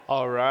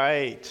All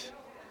right,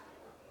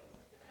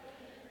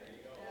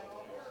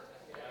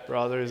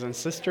 brothers and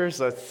sisters,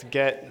 let's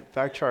get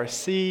back to our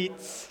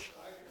seats.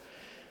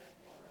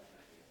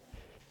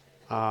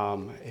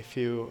 If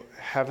you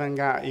haven't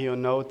got your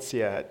notes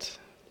yet,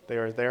 they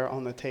are there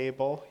on the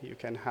table. You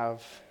can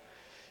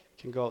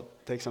go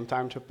take some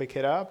time to pick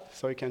it up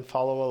so you can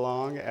follow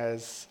along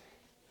as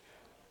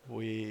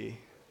we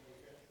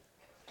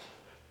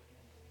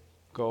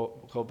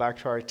go back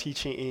to our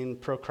teaching in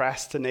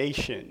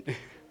procrastination.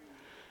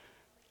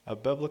 A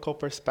biblical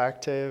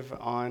perspective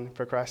on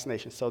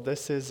procrastination. So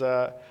this is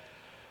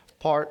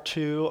part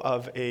 2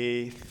 of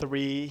a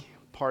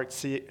 3-part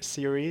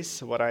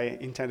series. What I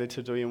intended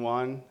to do in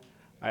one,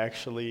 I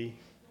actually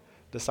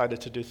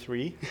decided to do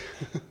 3.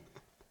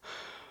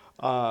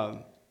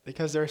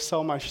 Because there's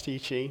so much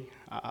teaching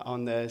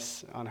on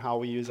this, on how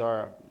we use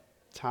our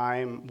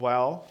time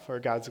well for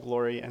God's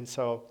glory. And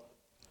so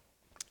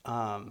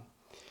I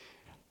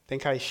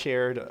think I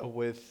shared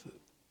with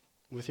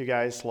you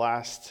guys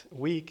last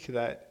week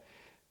that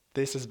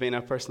this has been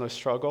a personal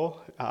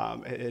struggle.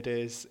 It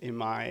is in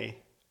my,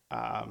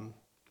 I'm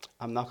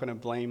not going to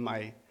blame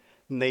my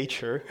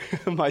nature,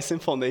 my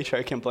sinful nature,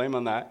 I can blame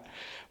on that.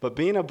 But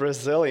being a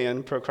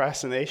Brazilian,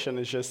 procrastination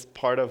is just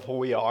part of who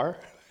we are.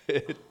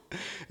 It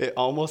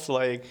almost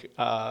like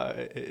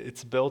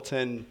it's built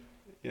in,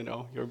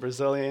 you're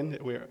Brazilian,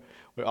 we're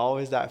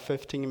always that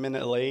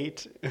 15-minute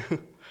late.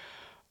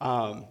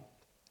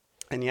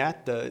 And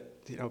yet,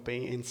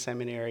 being in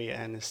seminary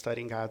and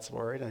studying God's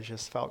Word, I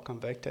just felt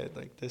convicted.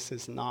 Like, this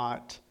is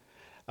not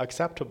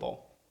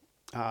acceptable.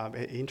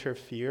 It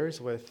interferes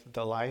with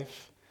the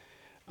life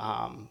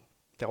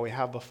that we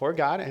have before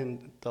God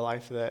and the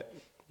life that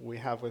we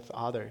have with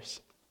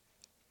others.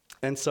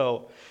 And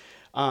so,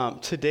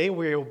 today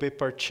we will be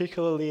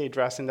particularly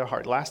addressing the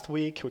heart. Last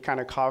week, we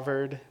kind of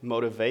covered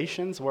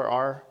motivations, where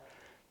our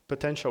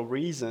potential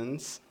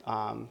reasons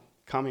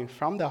coming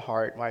from the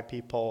heart, why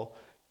people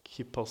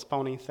keep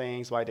postponing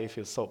things, why they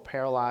feel so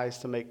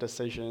paralyzed to make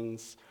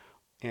decisions,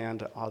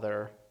 and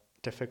other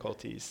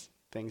difficulties,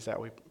 things that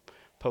we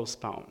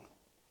postpone.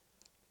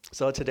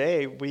 So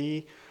today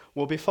we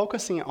will be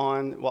focusing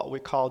on what we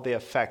call the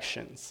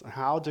affections.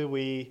 How do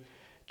we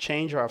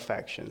change our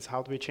affections?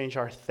 How do we change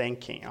our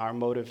thinking, our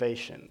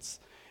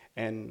motivations?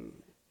 And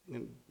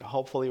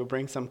hopefully we'll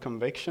bring some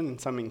conviction and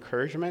some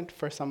encouragement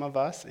for some of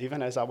us.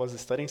 Even as I was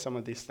studying some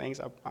of these things,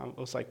 I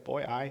was like,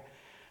 boy,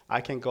 I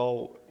can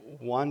go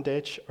one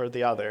ditch or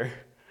the other.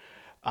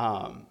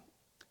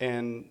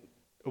 And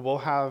we'll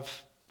have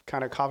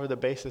kind of covered the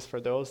basis for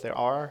those. There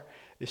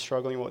is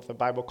struggling with what the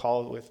Bible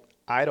calls with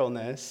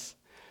idleness.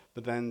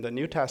 But then the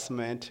New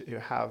Testament, you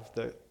have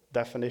the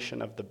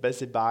definition of the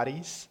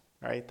busybodies,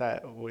 right,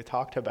 that we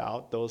talked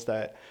about. Those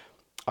that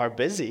are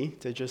busy,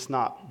 they're just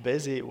not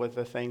busy with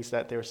the things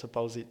that they're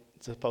supposed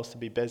to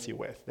be busy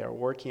with. They're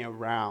working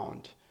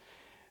around.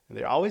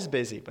 They're always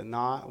busy, but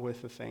not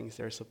with the things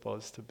they're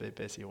supposed to be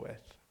busy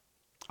with.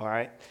 All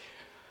right?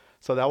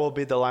 So that will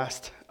be the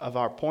last of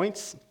our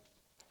points.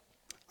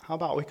 How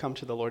about we come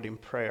to the Lord in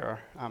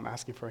prayer? I'm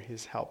asking for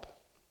his help.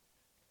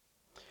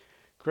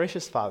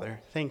 Gracious Father,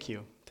 thank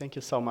you. Thank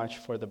you so much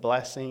for the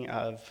blessing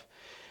of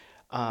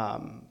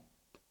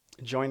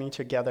joining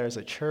together as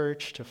a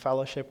church to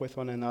fellowship with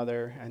one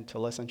another and to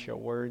listen to your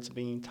words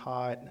being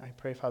taught. I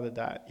pray, Father,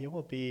 that it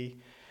will be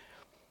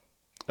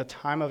a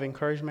time of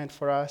encouragement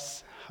for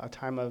us, a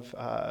time of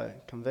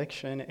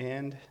conviction,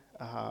 and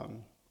a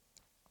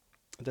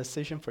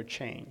decision for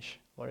change.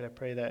 Lord, I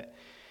pray that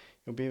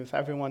you'll be with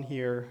everyone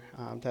here,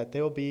 that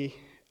there will be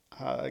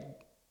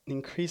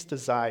increased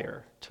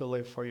desire to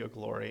live for your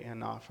glory and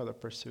not for the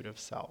pursuit of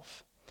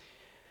self.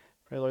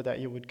 Pray, Lord, that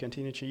you would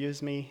continue to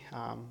use me,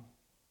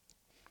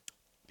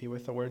 be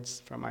with the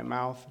words from my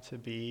mouth to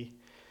be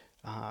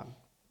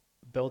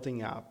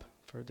building up,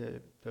 for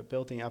the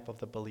building up of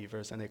the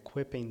believers and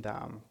equipping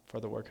them for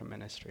the work of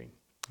ministry.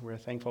 We're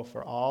thankful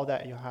for all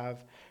that you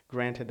have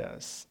granted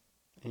us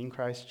in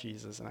Christ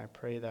Jesus, and I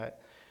pray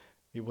that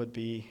we would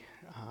be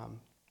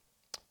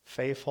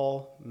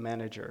faithful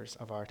managers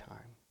of our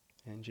time.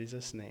 In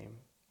Jesus' name,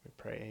 we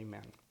pray,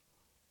 amen.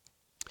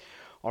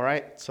 All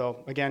right,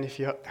 so again, if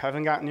you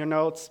haven't gotten your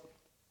notes,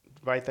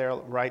 right there,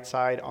 right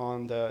side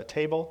on the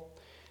table,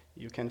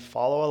 you can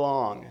follow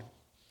along.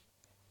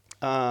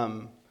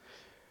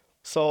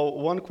 So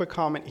one quick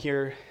comment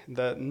here.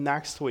 The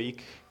next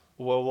week,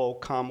 we'll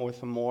come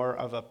with more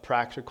of a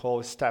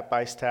practical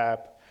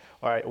step-by-step.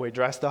 All right, we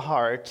address the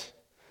heart.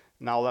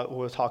 Now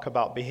we'll talk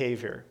about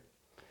behavior.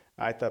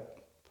 All right, the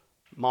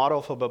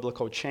model for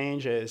biblical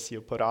change is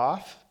you put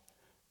off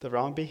the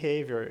wrong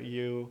behavior,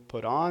 you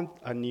put on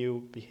a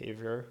new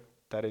behavior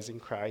that is in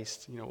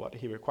Christ, what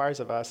he requires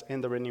of us,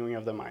 in the renewing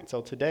of the mind.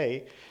 So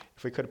today,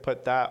 if we could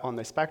put that on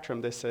the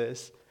spectrum, this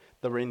is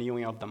the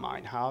renewing of the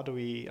mind. How do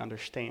we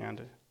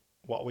understand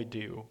what we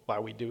do, why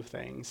we do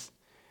things,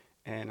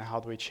 and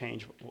how do we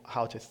change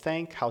how to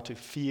think, how to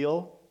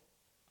feel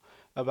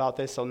about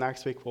this? So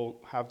next week we'll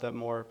have the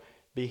more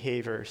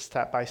behavior,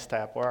 step by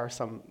step. What are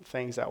some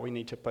things that we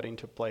need to put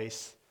into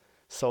place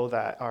so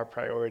that our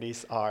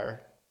priorities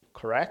are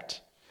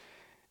correct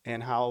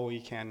and how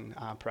we can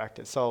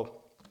practice.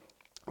 So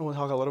we'll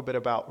talk a little bit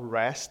about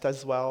rest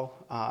as well,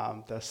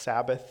 the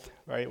Sabbath,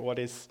 right?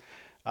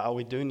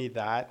 We do need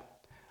that,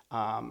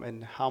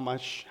 and how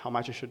much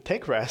you should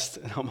take rest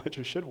and how much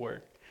you should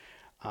work.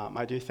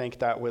 I do think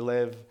that we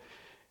live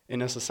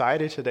in a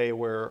society today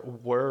where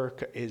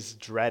work is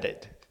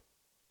dreaded.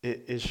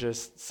 It is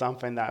just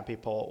something that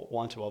people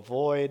want to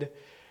avoid.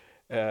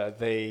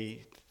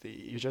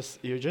 You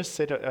just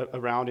sit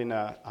around in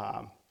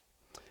a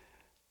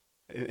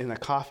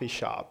coffee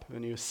shop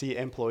and you see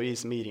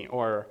employees meeting,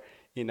 or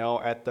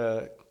at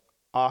the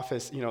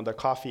office, the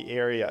coffee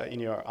area in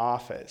your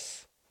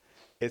office.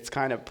 It's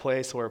kind of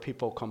place where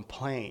people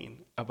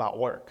complain about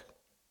work,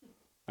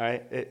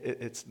 right?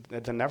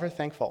 They're never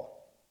thankful.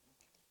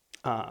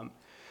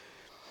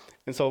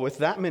 And so with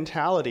that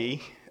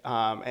mentality,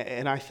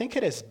 and I think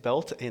it is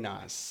built in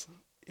us,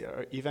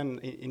 even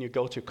when you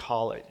go to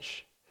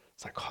college,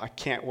 it's like, I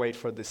can't wait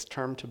for this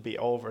term to be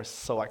over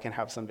so I can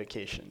have some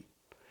vacation,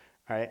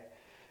 right?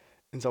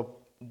 And so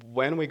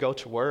when we go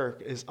to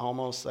work, it's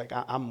almost like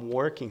I'm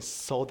working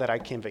so that I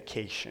can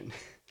vacation.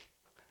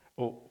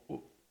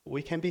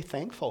 We can be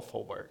thankful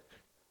for work.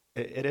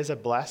 It is a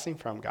blessing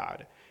from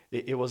God.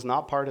 It was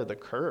not part of the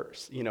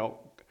curse.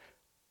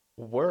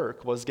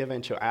 Work was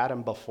given to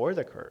Adam before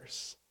the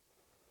curse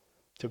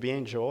to be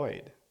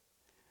enjoyed.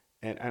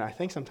 And I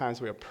think sometimes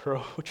we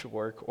approach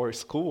work or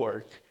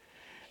schoolwork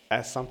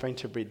as something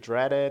to be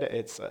dreaded.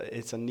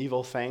 It's an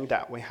evil thing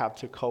that we have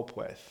to cope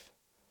with.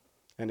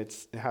 And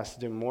it has to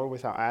do more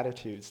with our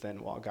attitudes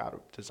than what God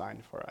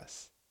designed for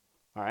us.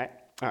 All right,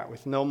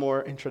 with no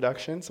more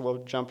introductions,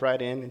 we'll jump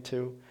right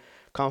into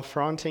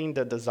confronting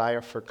the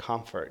desire for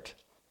comfort.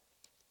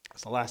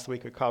 So last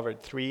week we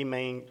covered 3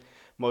 main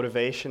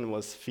motivation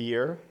was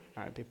fear.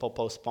 All right, people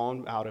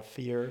postpone out of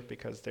fear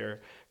because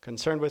they're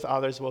concerned with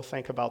others will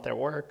think about their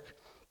work,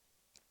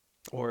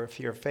 or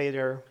fear of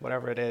failure,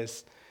 whatever it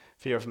is,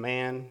 fear of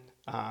man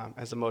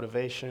as a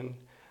motivation.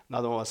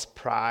 Another one was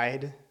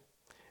pride.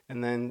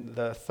 And then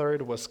the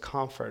third was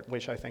comfort,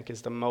 which I think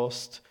is the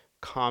most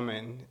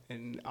common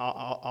in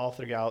all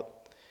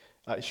throughout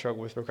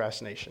struggle with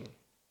procrastination.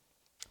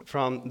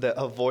 From the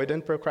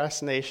avoidant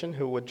procrastination,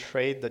 who would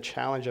trade the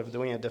challenge of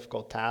doing a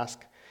difficult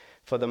task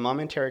for the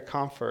momentary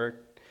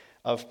comfort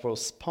of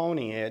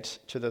postponing it,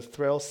 to the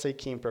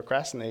thrill-seeking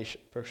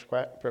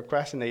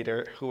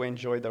procrastinator who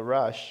enjoyed the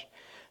rush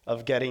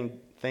of getting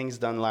things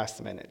done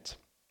last minute.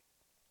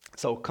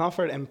 So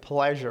comfort and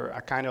pleasure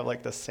are kind of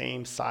like the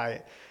same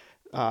side.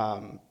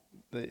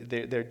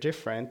 They're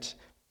different,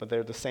 but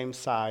they're the same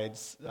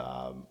sides,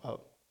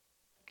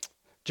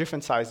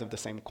 different sides of the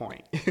same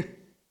coin.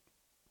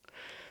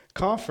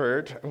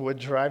 Comfort would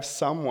drive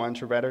someone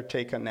to rather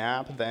take a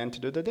nap than to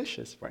do the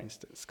dishes, for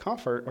instance.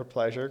 Comfort or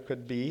pleasure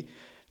could be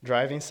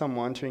driving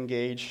someone to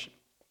engage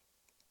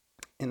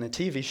in a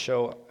TV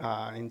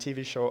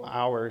show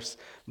hours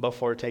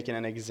before taking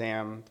an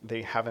exam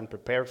they haven't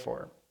prepared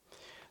for.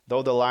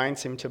 Though the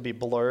lines seem to be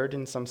blurred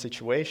in some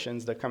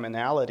situations, the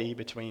commonality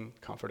between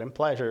comfort and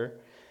pleasure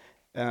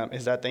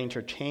is that the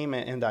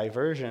entertainment and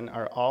diversion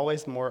are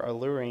always more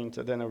alluring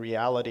than the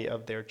reality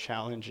of their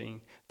challenging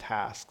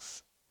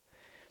tasks.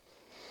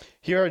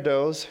 Here are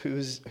those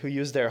who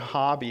use their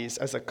hobbies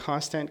as a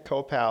constant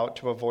cope-out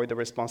to avoid the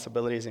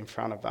responsibilities in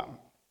front of them.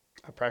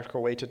 A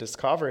practical way to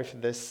discover if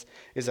this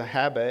is a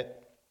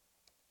habit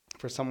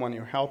for someone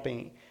you're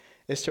helping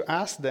is to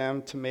ask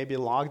them to maybe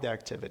log the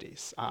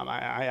activities.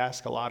 I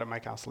ask a lot of my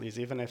counselees,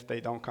 even if they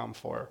don't come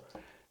for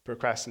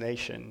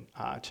procrastination,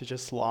 to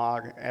just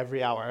log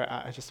every hour.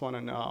 I just want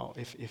to know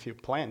if you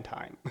plan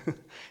time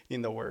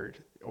in the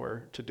Word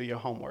or to do your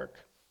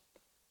homework.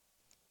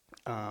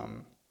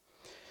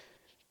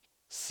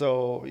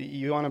 So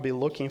you want to be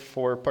looking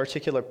for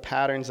particular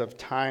patterns of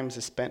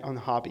times spent on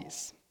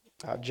hobbies.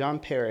 John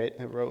Parrott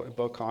wrote a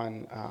book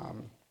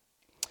on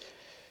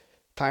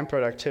time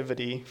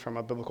productivity from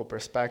a biblical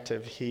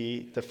perspective.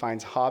 He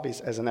defines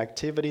hobbies as an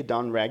activity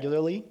done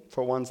regularly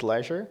for one's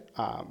leisure,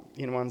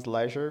 in one's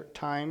leisure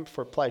time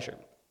for pleasure.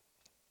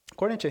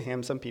 According to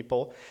him, some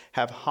people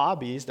have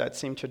hobbies that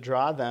seem to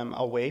draw them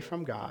away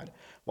from God,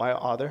 while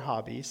other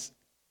hobbies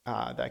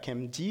that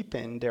can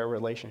deepen their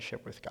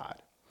relationship with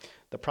God.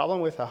 The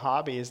problem with a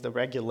hobby is the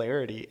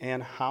regularity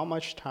and how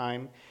much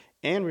time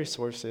and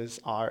resources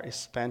are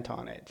spent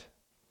on it.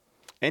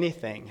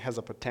 Anything has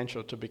a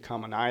potential to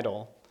become an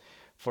idol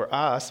for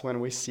us when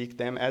we seek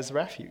them as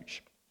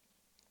refuge.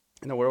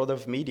 In the world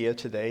of media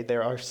today,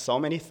 there are so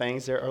many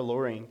things that are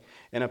alluring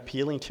and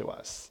appealing to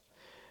us.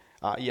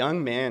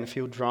 Young men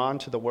feel drawn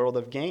to the world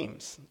of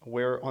games,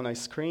 where on a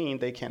screen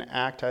they can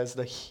act as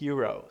the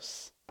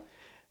heroes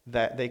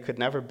that they could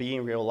never be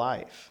in real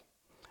life.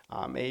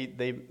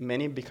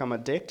 Many become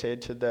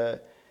addicted to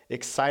the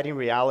exciting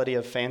reality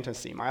of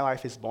fantasy. My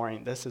life is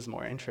boring. This is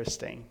more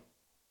interesting.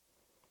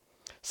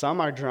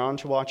 Some are drawn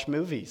to watch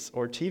movies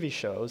or TV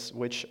shows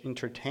which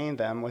entertain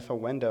them with a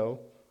window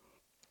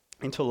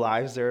into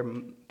lives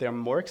they're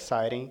more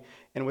exciting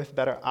and with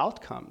better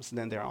outcomes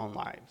than their own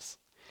lives.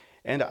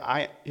 And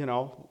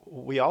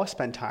we all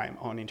spend time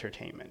on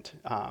entertainment.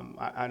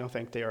 I don't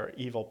think they are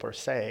evil per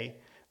se,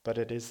 but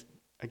it is,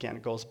 again,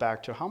 it goes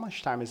back to how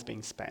much time is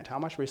being spent, how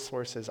much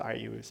resources are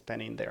you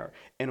spending there,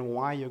 and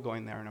why you're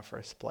going there in the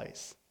first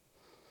place.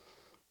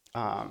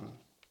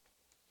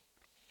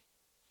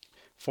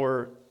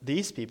 For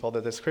these people,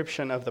 the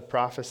description of the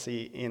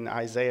prophecy in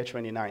Isaiah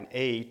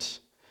 29:8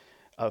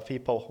 of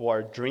people who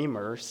are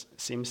dreamers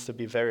seems to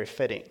be very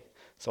fitting.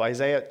 So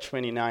Isaiah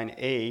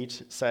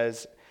 29:8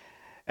 says,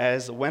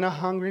 as when a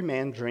hungry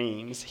man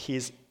dreams,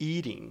 he's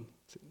eating.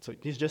 So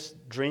he's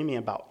just dreaming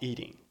about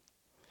eating.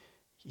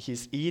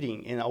 He's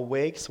eating and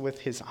awakes with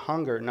his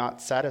hunger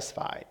not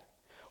satisfied.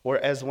 Or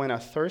as when a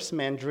thirst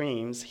man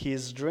dreams, he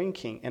is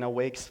drinking and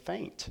awakes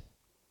faint,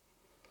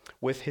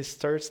 with his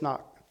thirst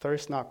not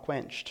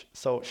quenched.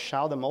 So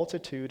shall the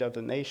multitude of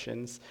the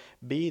nations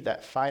be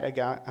that fight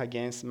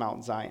against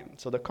Mount Zion.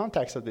 So the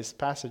context of this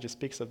passage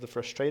speaks of the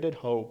frustrated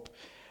hope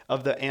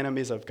of the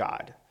enemies of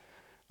God.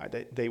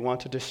 They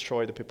want to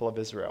destroy the people of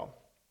Israel.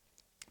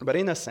 But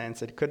in a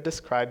sense, it could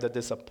describe the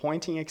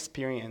disappointing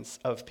experience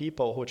of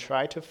people who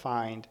try to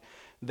find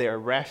their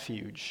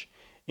refuge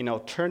in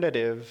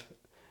alternative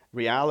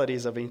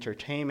realities of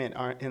entertainment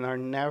and are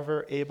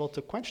never able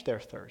to quench their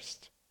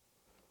thirst.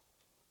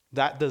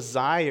 That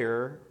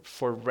desire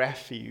for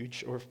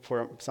refuge or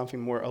for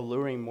something more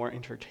alluring, more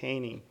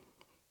entertaining,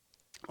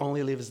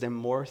 only leaves them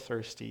more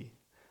thirsty,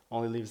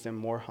 only leaves them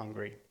more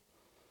hungry.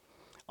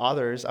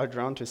 Others are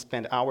drawn to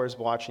spend hours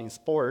watching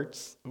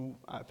sports. Ooh,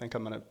 I think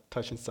I'm going to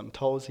touch on some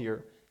toes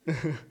here.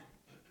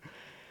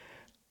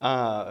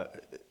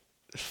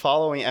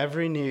 Following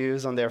every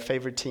news on their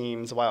favorite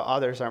teams, while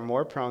others are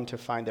more prone to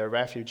find their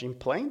refuge in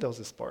playing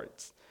those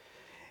sports.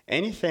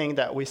 Anything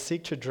that we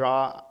seek to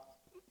draw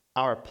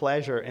our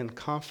pleasure and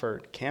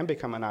comfort can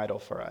become an idol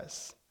for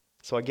us.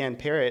 So again,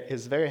 Parrott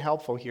is very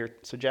helpful here,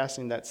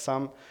 suggesting that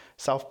some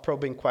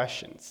self-probing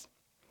questions.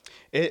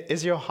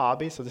 Is your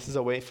hobby, so this is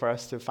a way for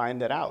us to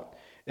find that out,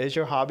 is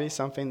your hobby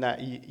something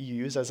that you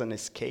use as an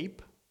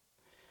escape?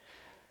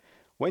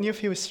 When you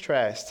feel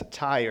stressed,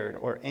 tired,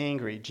 or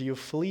angry, do you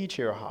flee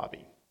to your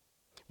hobby?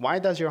 Why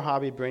does your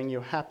hobby bring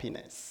you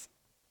happiness?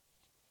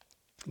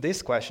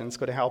 These questions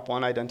could help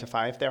one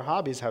identify if their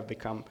hobbies have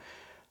become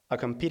a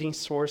competing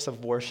source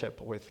of worship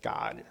with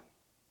God.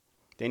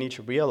 They need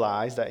to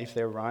realize that if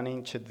they're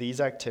running to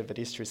these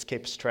activities to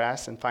escape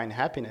stress and find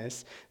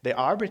happiness, they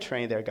are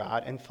betraying their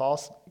God, and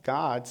false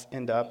gods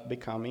end up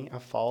becoming a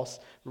false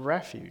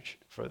refuge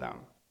for them.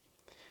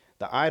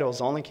 The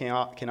idols only can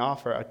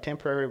offer a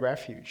temporary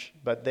refuge,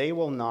 but they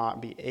will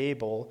not be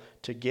able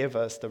to give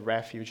us the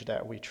refuge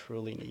that we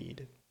truly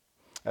need.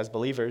 As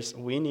believers,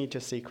 we need to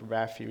seek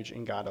refuge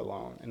in God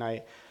alone. And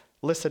I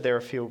listed there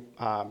a few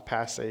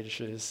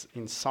passages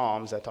in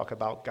Psalms that talk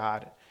about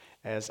God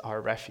as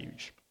our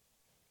refuge.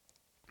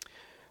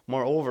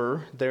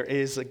 Moreover, there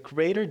is a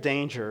greater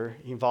danger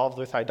involved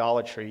with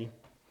idolatry,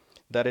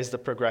 that is the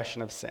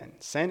progression of sin.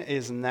 Sin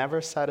is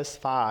never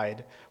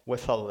satisfied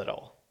with a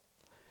little.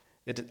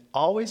 It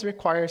always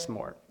requires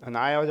more. An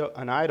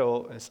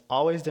idol is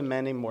always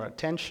demanding more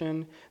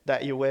attention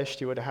that you wished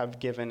you would have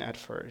given at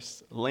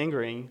first.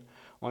 Lingering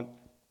on,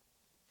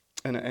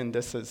 and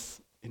this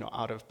is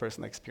out of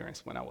personal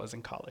experience when I was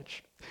in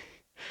college.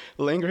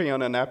 Lingering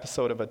on an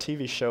episode of a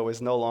TV show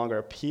is no longer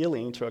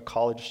appealing to a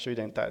college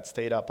student that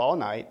stayed up all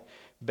night,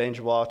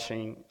 binge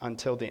watching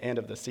until the end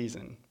of the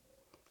season.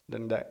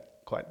 Didn't get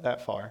quite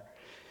that far.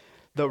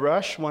 The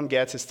rush one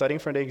gets is studying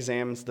for the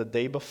exams the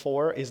day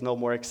before is no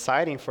more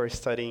exciting for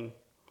studying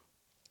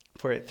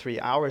for it 3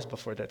 hours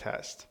before the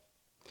test.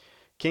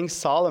 King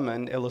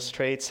Solomon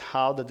illustrates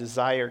how the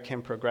desire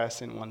can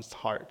progress in one's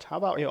heart. How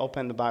about you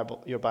open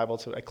your Bible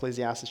to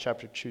Ecclesiastes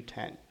chapter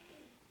 2:10.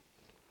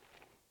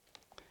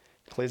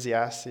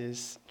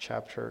 Ecclesiastes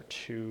chapter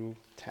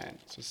 2:10.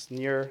 So it's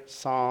near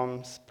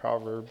Psalms,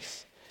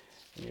 Proverbs,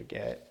 and you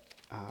get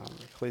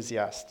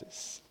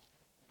Ecclesiastes.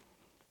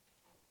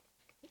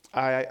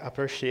 I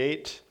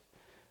appreciate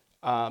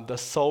the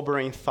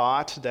sobering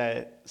thought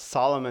that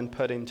Solomon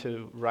put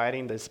into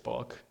writing this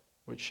book,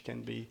 which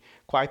can be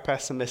quite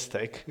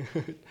pessimistic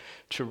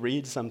to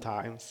read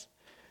sometimes.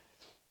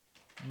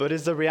 But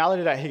it's the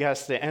reality that he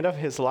gets to the end of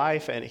his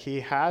life and he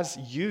has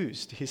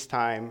used his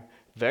time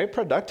very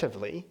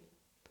productively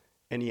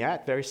and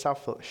yet very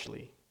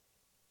selfishly.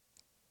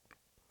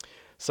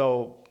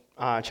 So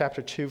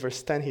chapter 2,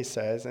 verse 10, he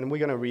says, and we're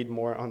going to read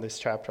more on this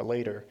chapter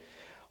later,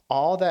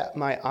 all that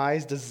my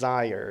eyes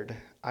desired,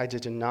 I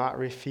did not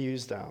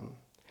refuse them.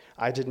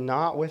 I did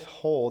not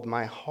withhold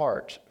my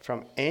heart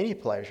from any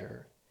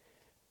pleasure.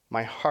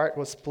 My heart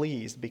was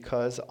pleased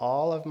because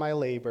all of my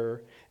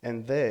labor,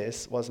 and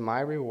this was my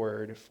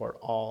reward for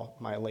all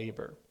my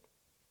labor.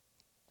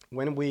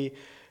 When we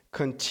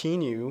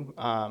continue,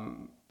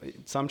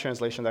 some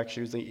translations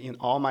actually use in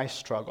all my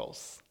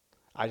struggles,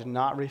 I did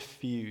not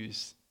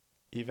refuse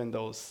even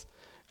those,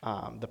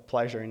 the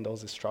pleasure in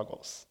those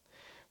struggles.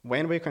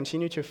 When we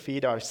continue to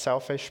feed our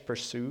selfish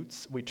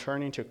pursuits, we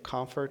turn into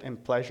comfort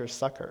and pleasure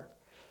sucker.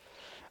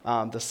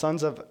 The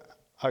sons of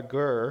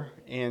Agur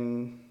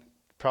in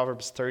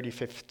Proverbs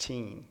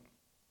 30:15.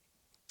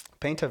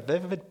 Paint a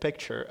vivid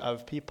picture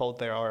of people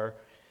that are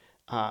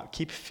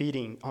keep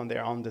feeding on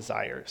their own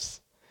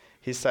desires.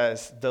 He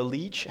says, the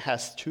leech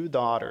has 2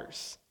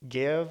 daughters,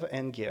 give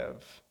and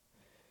give.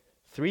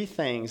 3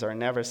 things are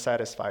never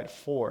satisfied,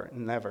 4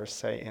 never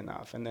say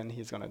enough. And then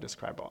he's going to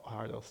describe what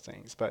are those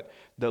things. But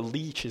the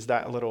leech is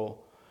that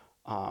little,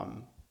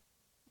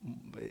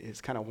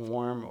 it's kind of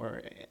warm,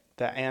 or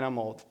the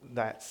animal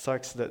that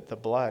sucks the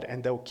blood,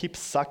 and they'll keep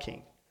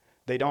sucking.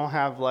 They don't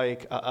have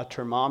like a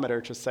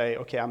thermometer to say,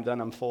 okay, I'm done,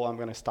 I'm full, I'm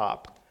going to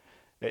stop.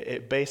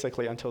 It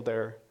basically, until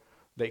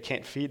they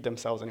can't feed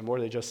themselves anymore,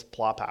 they just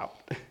plop out.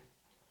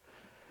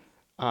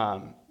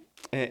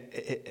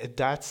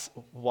 That's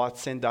what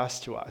sin does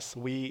to us.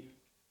 We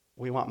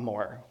want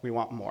more. We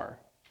want more.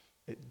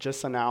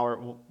 Just an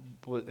hour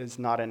is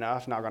not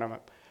enough. Not going to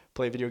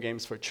play video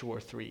games for 2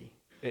 or 3.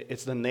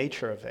 It's the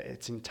nature of it.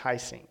 It's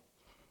enticing.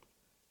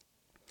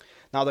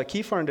 Now, the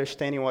key for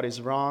understanding what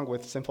is wrong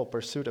with simple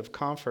pursuit of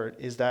comfort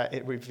is that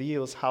it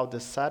reveals how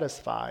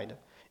dissatisfied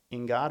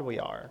in God we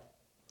are.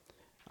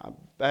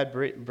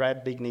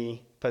 Brad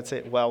Bigney puts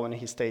it well when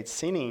he states,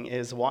 sinning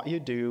is what you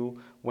do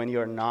when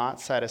you're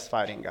not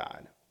satisfied in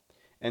God.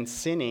 And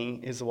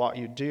sinning is what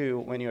you do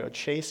when you're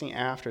chasing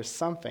after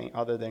something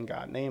other than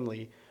God,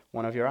 namely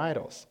one of your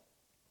idols.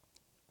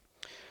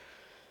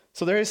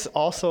 So there is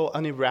also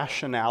an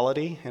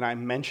irrationality, and I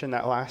mentioned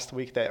that last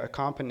week, that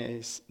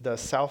accompanies the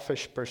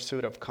selfish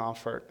pursuit of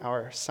comfort.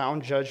 Our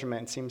sound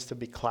judgment seems to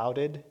be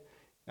clouded.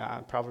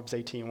 Proverbs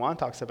 18:1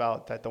 talks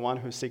about that the one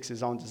who seeks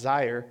his own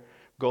desire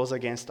goes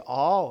against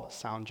all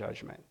sound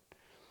judgment.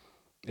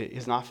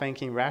 He's not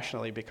thinking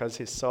rationally because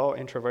he's so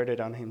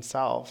introverted on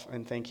himself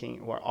and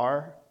thinking,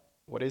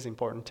 what is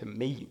important to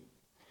me?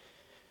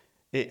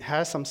 It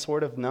has some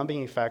sort of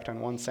numbing effect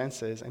on one's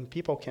senses, and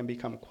people can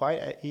become quite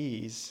at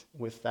ease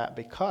with that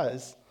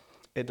because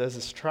it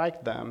doesn't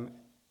strike them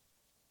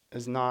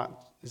as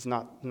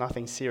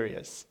nothing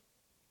serious.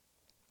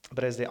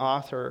 But as the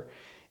author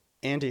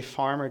Andy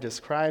Farmer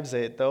describes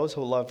it, those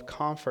who love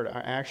comfort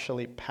are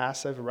actually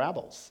passive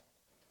rebels.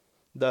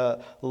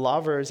 The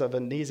lovers of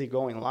an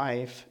easygoing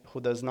life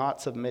who does not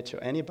submit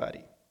to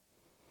anybody.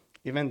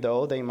 Even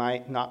though they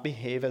might not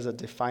behave as a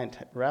defiant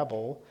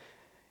rebel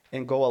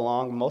and go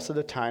along most of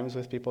the times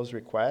with people's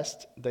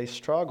requests, they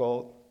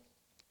struggle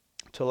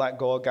to let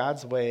go of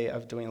God's way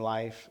of doing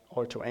life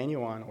or to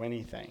anyone or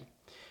anything.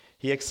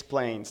 He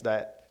explains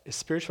that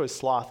spiritual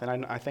sloth,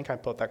 and I think I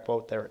put that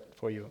quote there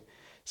for you.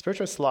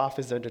 Spiritual sloth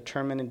is the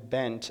determined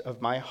bent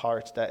of my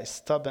heart that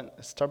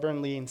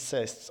stubbornly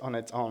insists on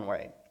its own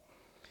way.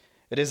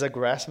 It is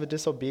aggressive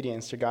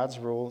disobedience to God's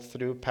rule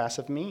through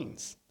passive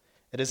means.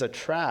 It is a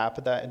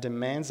trap that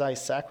demands I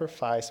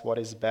sacrifice what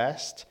is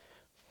best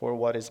for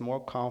what is more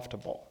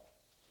comfortable.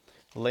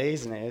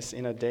 Laziness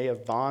in a day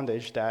of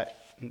bondage that,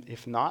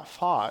 if not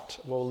fought,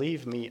 will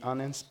leave me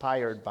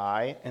uninspired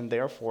by and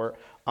therefore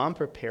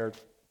unprepared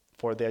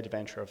for the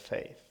adventure of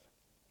faith.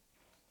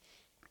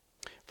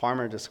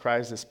 Farmer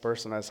describes this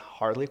person as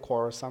hardly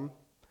quarrelsome.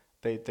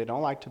 They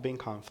don't like to be in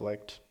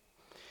conflict.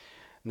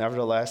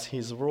 Nevertheless,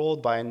 he's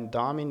ruled by a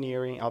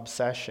domineering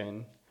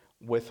obsession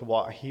with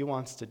what he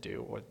wants to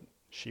do, what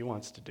she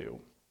wants to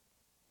do.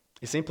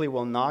 He simply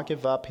will not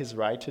give up his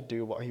right to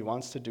do what he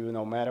wants to do,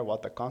 no matter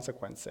what the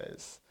consequence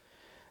is.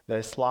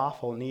 The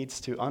slothful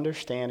needs to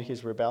understand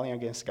his rebellion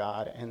against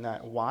God, and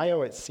that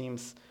while it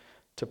seems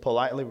to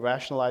politely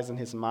rationalize in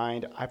his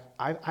mind,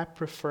 I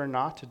prefer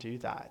not to do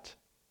that.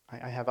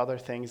 I have other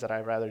things that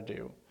I'd rather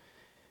do.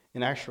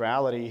 In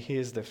actuality, he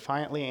is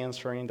defiantly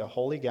answering the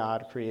holy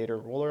God, creator,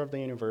 ruler of the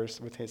universe,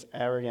 with his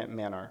arrogant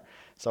manner.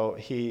 So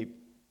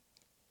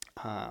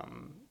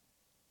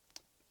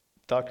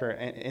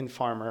Dr.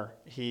 Farmer,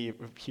 he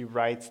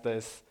writes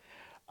this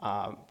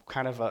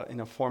kind of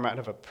in a format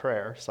of a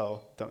prayer.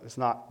 So it's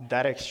not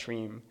that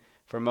extreme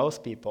for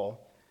most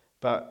people,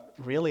 but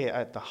really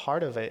at the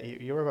heart of it,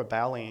 you're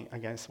rebelling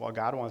against what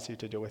God wants you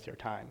to do with your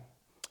time.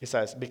 He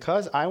says,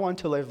 because I want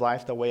to live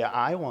life the way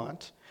I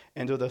want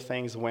and do the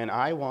things when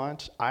I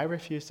want, I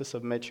refuse to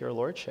submit to your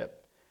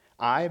lordship.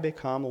 I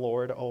become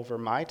Lord over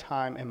my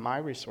time and my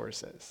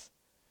resources.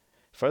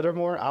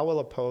 Furthermore, I will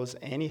oppose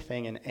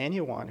anything and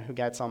anyone who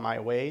gets on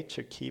my way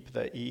to keep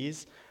the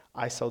ease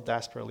I so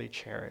desperately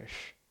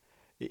cherish.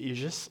 You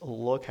just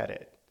look at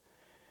it.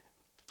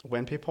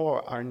 When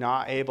people are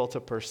not able to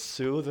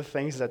pursue the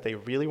things that they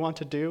really want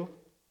to do,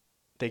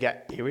 they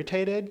get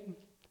irritated,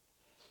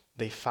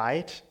 they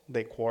fight,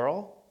 they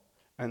quarrel,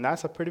 and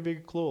that's a pretty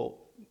big clue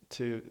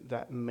to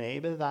that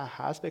maybe that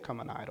has become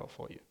an idol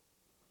for you.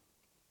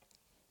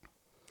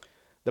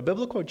 The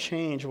biblical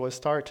change will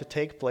start to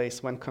take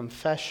place when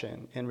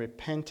confession and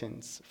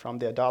repentance from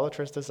the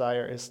idolatrous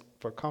desire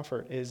for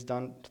comfort is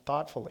done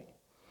thoughtfully.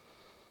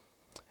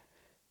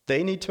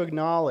 We need to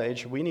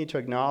acknowledge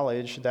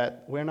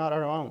that we're not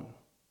our own.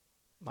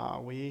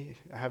 We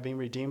have been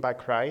redeemed by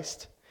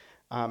Christ,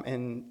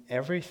 and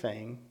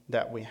everything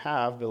that we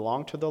have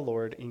belongs to the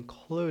Lord,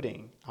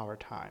 including our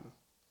time.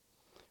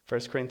 1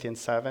 Corinthians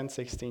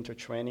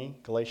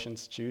 7:16-20,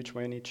 Galatians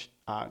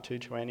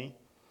 2:20.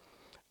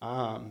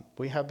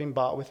 We have been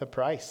bought with a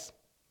price,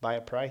 by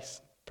a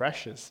price,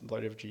 precious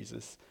blood of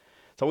Jesus.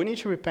 So we need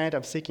to repent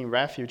of seeking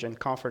refuge and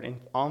comfort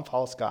on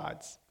false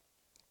gods.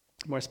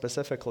 More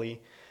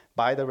specifically,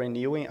 by the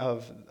renewing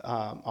of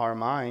our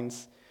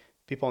minds,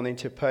 people need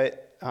to put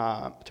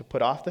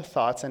off the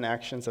thoughts and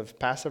actions of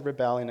passive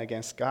rebellion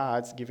against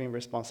God's giving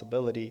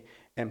responsibility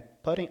and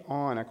putting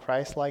on a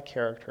Christ-like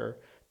character,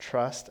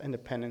 trust and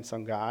dependence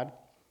on God,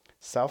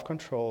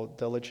 self-control,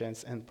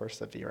 diligence, and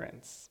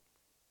perseverance.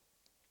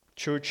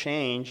 True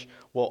change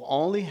will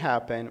only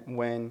happen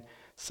when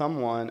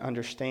someone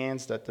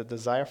understands that the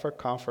desire for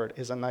comfort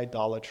is an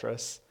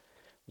idolatrous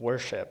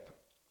worship,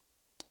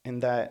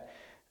 and that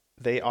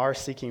they are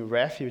seeking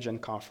refuge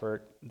and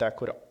comfort that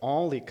could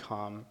only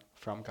come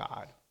from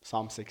God.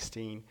 Psalm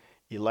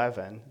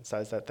 16:11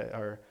 says that there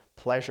are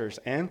pleasures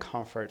and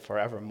comfort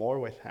forevermore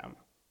with him.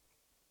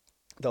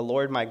 The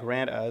Lord might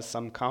grant us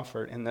some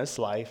comfort in this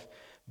life,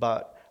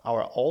 but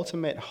our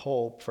ultimate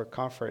hope for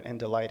comfort and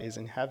delight is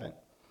in heaven.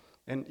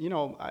 And,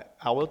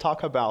 I will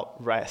talk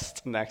about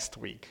rest next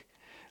week.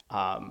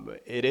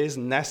 It is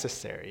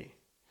necessary.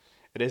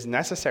 It is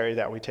necessary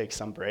that we take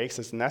some breaks.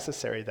 It's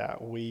necessary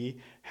that we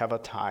have a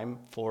time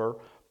for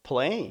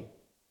playing,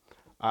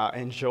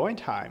 enjoying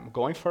time,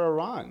 going for a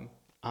run,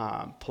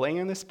 playing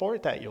in the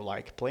sport that you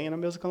like, playing a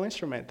musical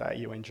instrument that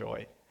you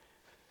enjoy.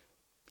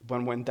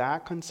 But when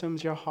that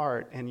consumes your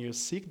heart and you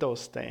seek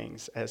those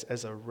things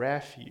as a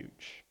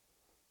refuge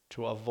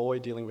to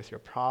avoid dealing with your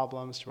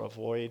problems, to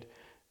avoid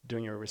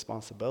doing your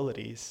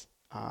responsibilities,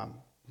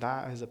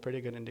 that is a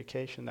pretty good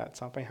indication that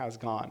something has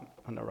gone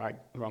on the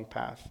wrong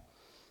path.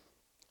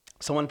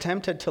 So when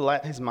tempted to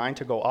let his mind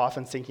to go off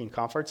and seeking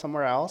comfort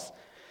somewhere else,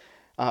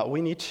 we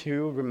need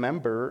to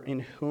remember in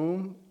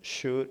whom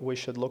we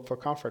should look for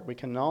comfort. We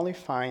can only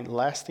find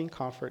lasting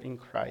comfort in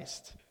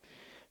Christ,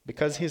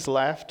 because he's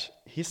left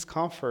his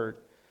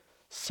comfort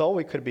so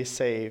we could be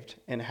saved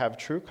and have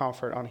true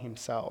comfort on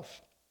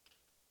himself.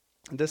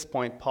 At this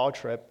point, Paul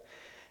Tripp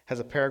has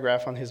a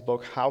paragraph on his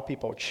book, How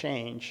People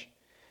Change,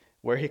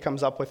 where he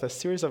comes up with a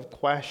series of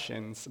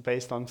questions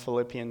based on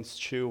Philippians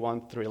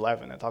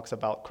 2:1-11. It talks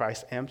about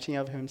Christ emptying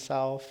of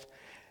himself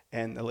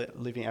and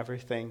leaving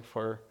everything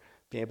for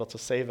being able to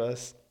save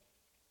us.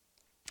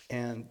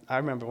 And I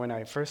remember when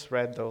I first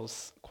read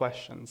those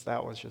questions,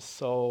 that was just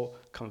so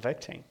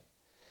convicting.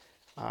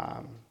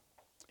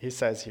 He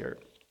says here,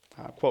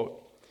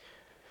 quote,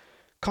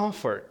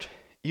 "Comfort,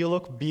 you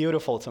look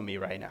beautiful to me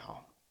right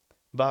now.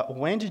 But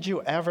when did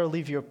you ever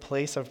leave your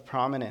place of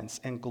prominence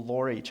and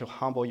glory to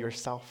humble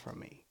yourself for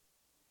me?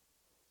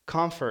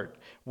 Comfort,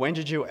 when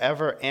did you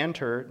ever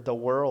enter the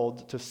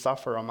world to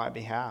suffer on my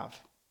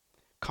behalf?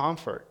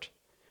 Comfort,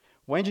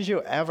 when did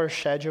you ever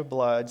shed your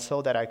blood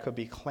so that I could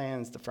be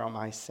cleansed from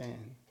my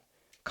sin?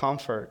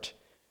 Comfort,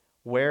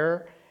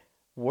 where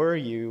were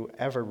you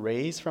ever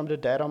raised from the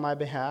dead on my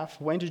behalf?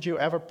 When did you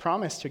ever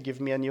promise to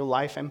give me a new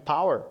life and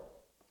power?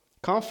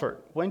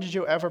 Comfort, when did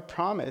you ever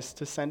promise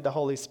to send the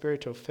Holy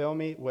Spirit to fill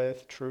me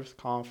with truth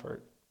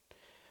comfort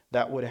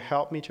that would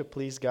help me to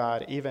please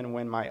God even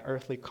when my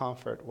earthly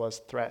comfort was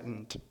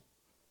threatened?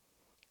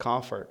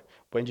 Comfort,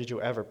 when did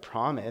you ever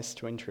promise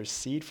to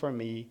intercede for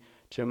me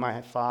to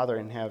my Father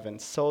in heaven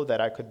so that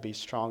I could be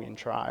strong in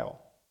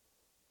trial?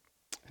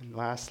 And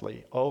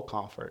lastly, oh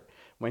comfort,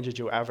 when did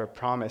you ever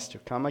promise to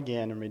come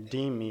again and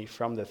redeem me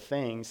from the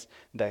things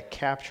that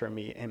capture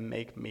me and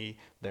make me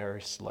their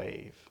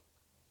slave?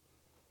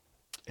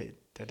 It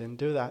didn't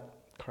do that.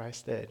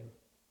 Christ did.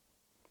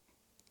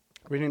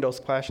 Reading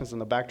those questions in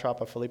the backdrop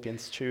of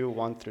Philippians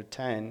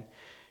 2:1-10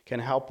 can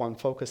help one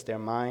focus their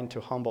mind to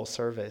humble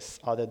service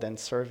other than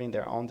serving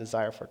their own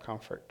desire for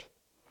comfort.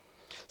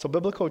 So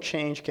biblical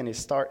change can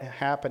start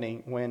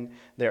happening when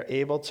they're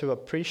able to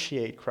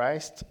appreciate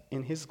Christ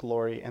in his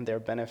glory and their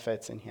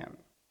benefits in him.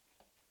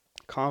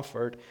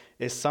 Comfort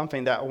is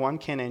something that one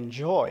can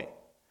enjoy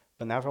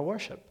but never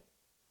worship.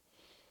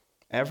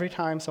 Every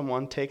time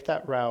someone takes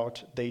that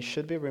route, they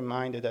should be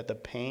reminded that the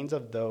pains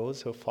of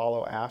those who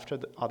follow after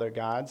the other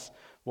gods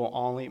will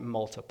only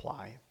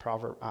multiply.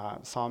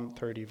 Psalm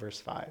 30,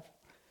 verse 5.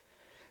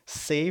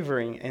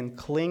 Savoring and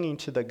clinging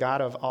to the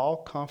God of all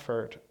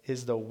comfort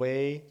is the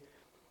way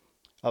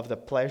of the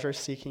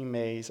pleasure-seeking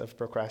maze of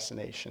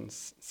procrastination.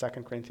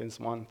 2 Corinthians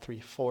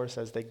 1:3-4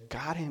 says that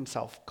God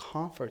himself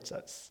comforts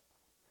us.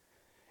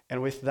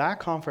 And with that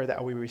comfort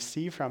that we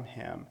receive from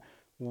him,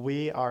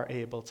 we are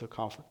able to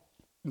comfort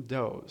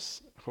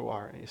those who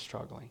are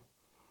struggling.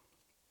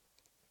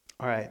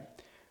 All right.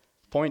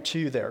 Point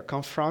 2 there,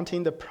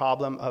 confronting the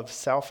problem of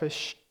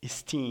selfish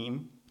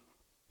esteem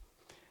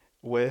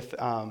with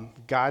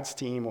God's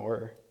esteem,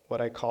 or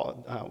what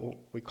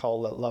we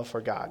call love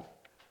for God.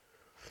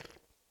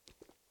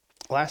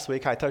 Last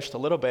week, I touched a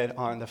little bit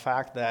on the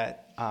fact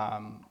that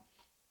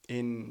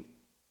in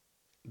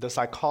the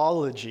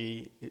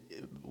psychology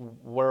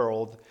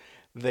world,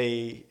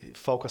 they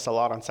focus a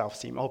lot on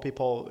self-esteem.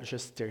 People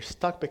they're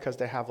stuck because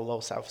they have a low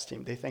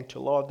self-esteem. They think too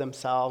low of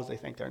themselves. They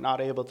think they're not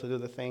able to do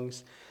the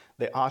things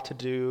they ought to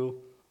do.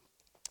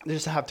 They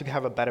just have to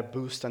have a better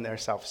boost on their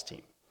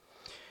self-esteem.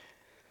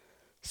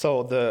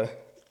 So the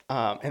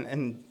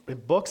and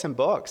books and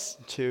books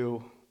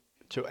to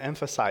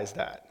emphasize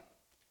that,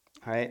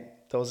 right?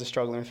 Those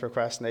struggling with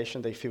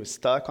procrastination, they feel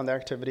stuck on their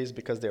activities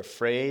because they're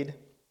afraid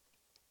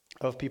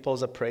of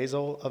people's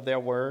appraisal of their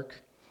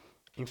work.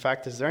 In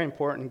fact, it's very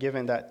important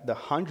given that the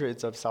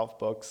hundreds of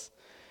self-books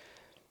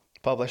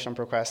published on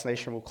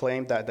procrastination will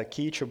claim that the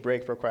key to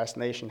break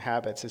procrastination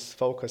habits is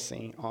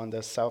focusing on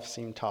the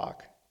self-esteem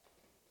talk.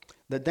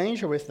 The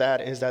danger with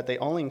that is that they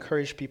only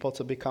encourage people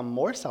to become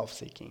more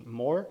self-seeking,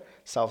 more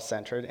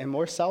self-centered, and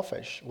more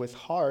selfish, with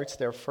hearts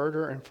that are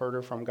further and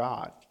further from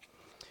God.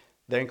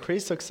 Their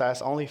increased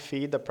success only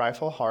feed the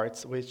prideful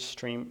hearts which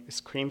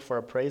scream for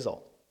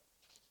appraisal.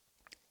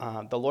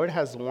 The Lord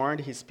has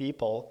warned his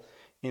people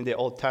in the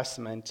Old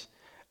Testament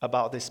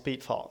about this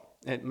pitfall.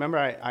 And remember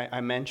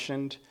I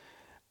mentioned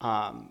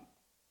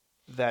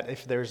that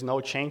if there's no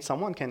change,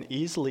 someone can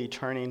easily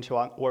turn into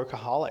a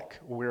workaholic,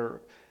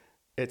 where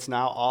it's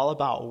now all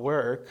about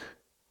work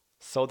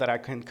so that I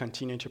can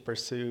continue to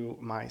pursue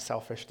my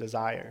selfish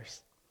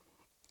desires.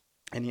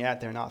 And yet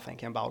they're not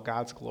thinking about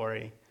God's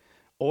glory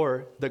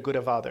or the good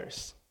of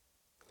others.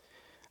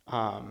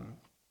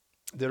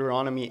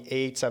 Deuteronomy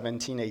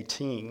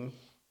 8:17-18,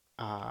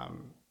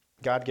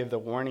 God gave the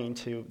warning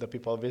to the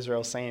people of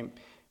Israel saying,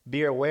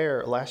 "Be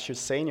aware lest you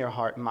say in your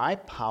heart, my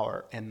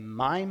power and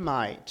my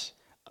might,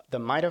 the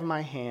might of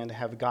my hand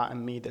have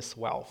gotten me this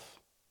wealth.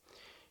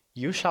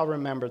 You shall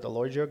remember the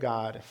Lord your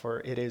God, for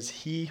it is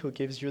he who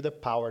gives you the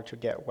power to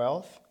get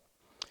wealth,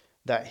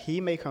 that he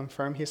may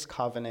confirm his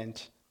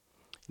covenant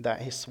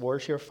that he swore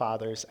to your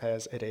fathers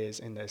as it is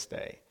in this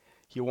day."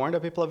 He warned the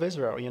people of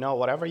Israel,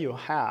 whatever you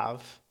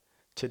have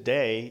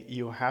today,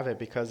 you have it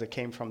because it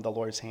came from the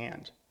Lord's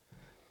hand.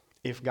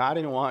 If God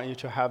didn't want you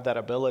to have that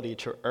ability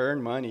to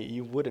earn money,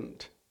 you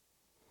wouldn't.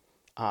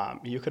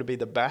 You could be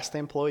the best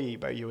employee,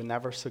 but you would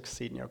never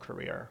succeed in your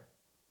career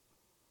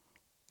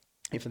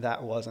if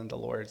that wasn't the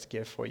Lord's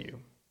gift for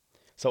you.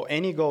 So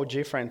any goal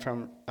different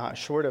from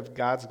short of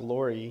God's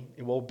glory,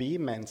 it will be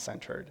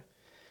man-centered.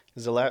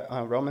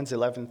 Romans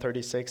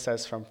 11:36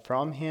 says,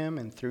 from him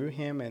and through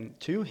him and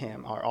to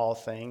him are all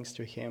things.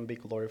 To him be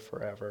glory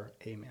forever.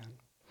 Amen.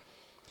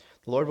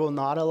 The Lord will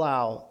not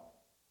allow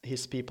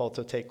his people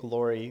to take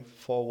glory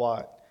for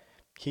what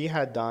he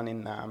had done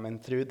in them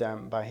and through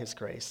them by his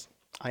grace.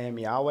 I am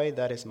Yahweh,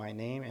 that is my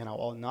name, and I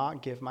will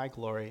not give my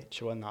glory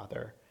to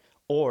another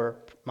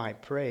or my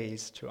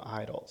praise to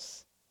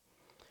idols.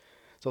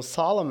 So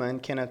Solomon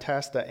can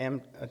attest the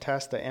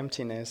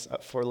emptiness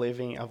for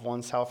living of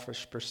one's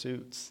selfish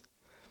pursuits.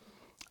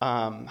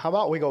 How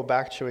about we go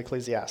back to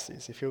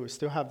Ecclesiastes? If you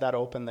still have that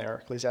open there,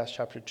 Ecclesiastes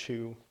chapter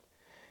 2.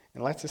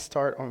 And let's just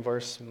start on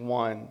verse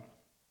 1.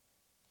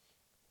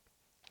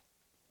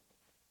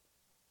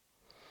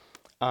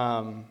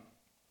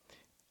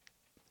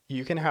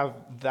 You can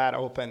have that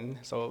open.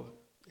 So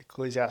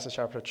Ecclesiastes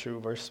chapter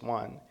 2, verse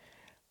 1.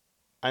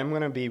 I'm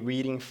going to be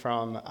reading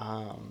from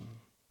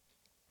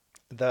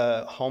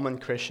the Holman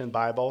Christian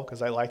Bible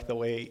because I like the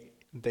way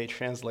they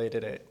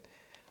translated it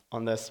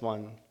on this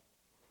one.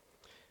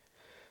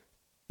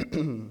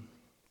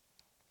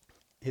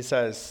 He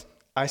says,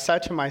 I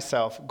said to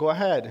myself, go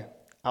ahead,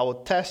 I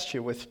will test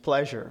you with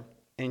pleasure.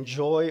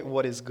 Enjoy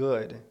what is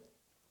good.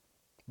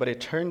 But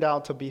it turned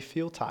out to be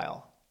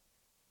futile,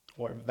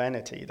 or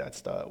vanity.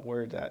 That's the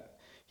word that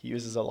he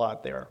uses a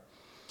lot there.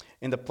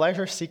 In the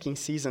pleasure-seeking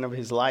season of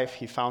his life,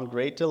 he found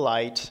great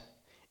delight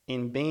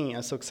in being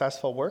a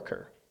successful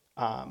worker.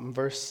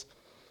 Verse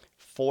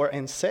 4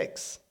 and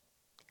 6.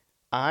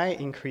 I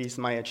increased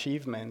my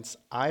achievements.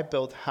 I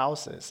built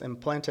houses and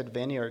planted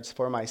vineyards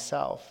for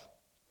myself.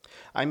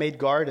 I made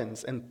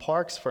gardens and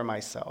parks for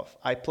myself.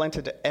 I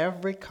planted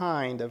every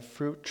kind of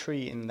fruit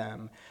tree in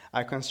them.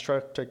 I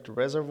constructed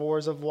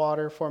reservoirs of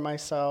water for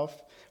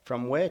myself,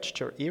 from which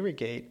to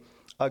irrigate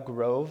a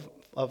grove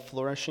of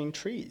flourishing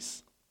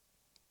trees.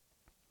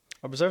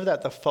 Observe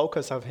that the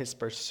focus of his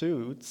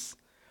pursuits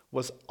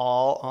was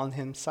all on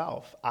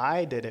himself.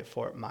 I did it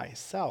for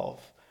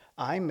myself.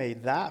 I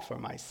made that for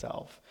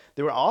myself.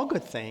 They were all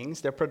good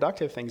things. They're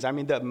productive things. I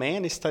mean, the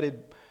man studied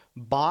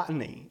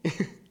botany.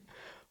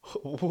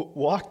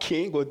 What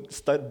king would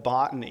study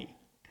botany?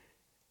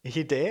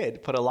 He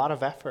did, put a lot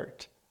of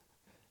effort.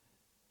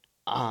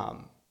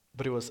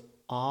 But it was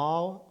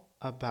all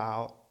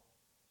about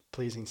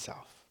pleasing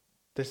self.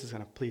 This is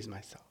going to please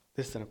myself.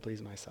 This is going to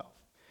please myself.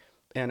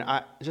 And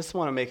I just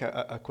want to make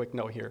a quick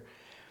note here.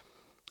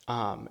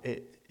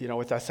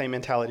 With that same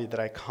mentality that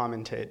I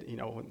commented,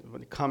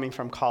 when coming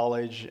from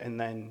college and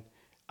then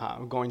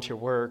going to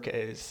work,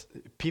 is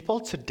people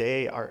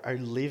today are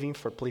living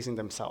for pleasing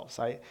themselves.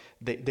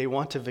 They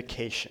want a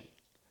vacation.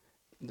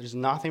 There's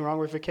nothing wrong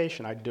with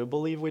vacation. I do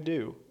believe we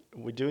do.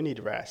 We do need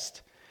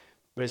rest.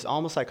 But it's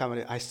almost like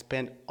I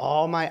spend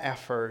all my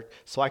effort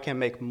so I can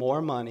make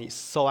more money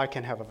so I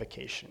can have a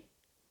vacation.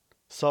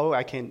 So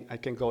I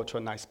can go to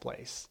a nice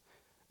place.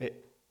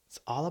 It's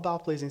all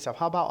about pleasing self.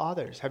 How about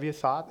others? Have you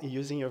thought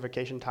using your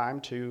vacation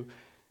time to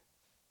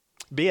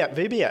be at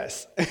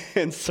VBS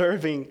and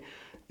serving,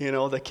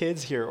 the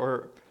kids here,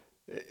 or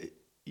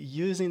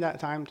using that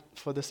time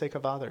for the sake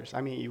of others.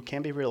 I mean, you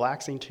can be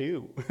relaxing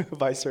too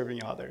by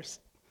serving others.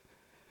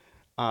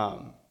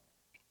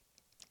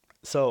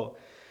 So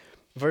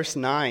verse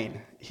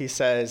 9, he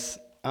says,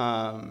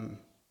 all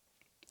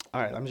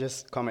right, let me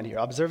just comment here.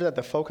 Observe that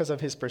the focus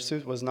of his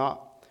pursuit was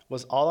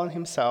all on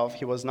himself.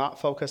 He was not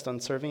focused on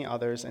serving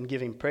others and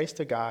giving praise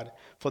to God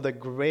for the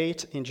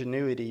great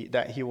ingenuity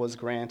that he was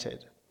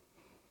granted.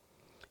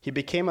 He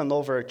became an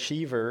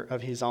overachiever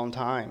of his own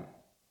time.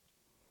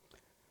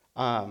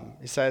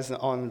 It says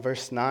on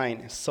verse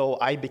 9, so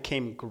I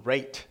became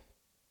great,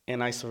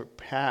 and I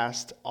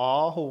surpassed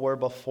all who were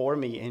before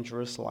me in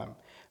Jerusalem.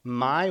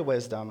 My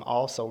wisdom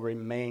also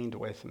remained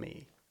with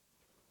me.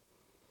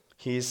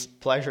 His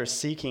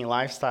pleasure-seeking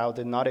lifestyle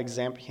did not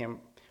exempt him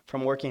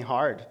from working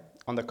hard.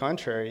 On the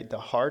contrary, the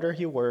harder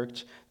he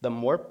worked, the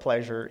more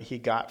pleasure he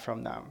got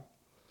from them,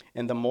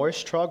 and the more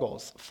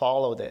struggles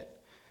followed it.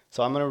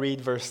 So I'm going to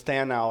read verse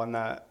 10 now in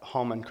the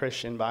Holman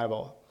Christian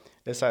Bible.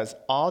 It says,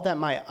 all that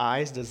my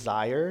eyes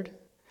desired,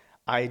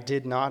 I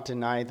did not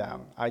deny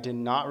them. I did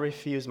not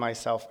refuse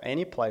myself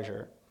any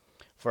pleasure,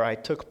 for I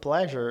took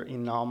pleasure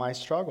in all my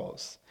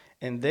struggles,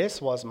 and this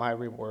was my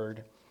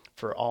reward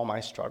for all my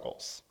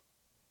struggles.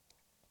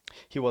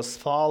 He has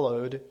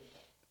followed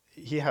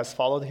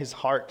his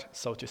heart,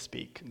 so to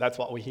speak. That's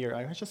what we hear.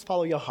 I just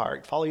follow your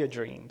heart, follow your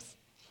dreams.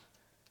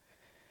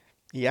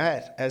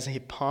 Yet, as he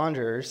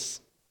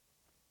ponders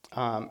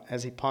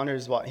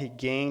what he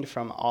gained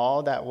from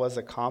all that was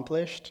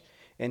accomplished,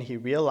 and he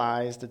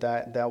realized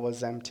that that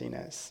was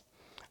emptiness.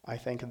 I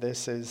think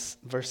this is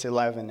verse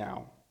 11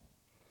 now.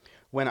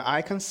 When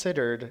I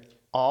considered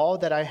all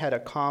that I had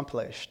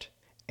accomplished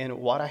and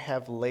what I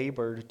have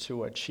labored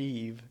to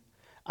achieve,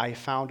 I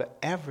found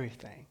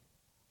everything,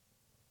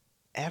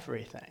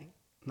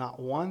 not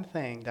one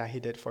thing that he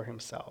did for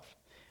himself,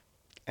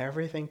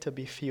 everything to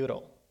be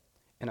futile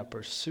in a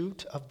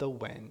pursuit of the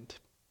wind.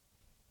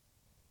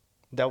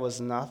 There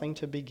was nothing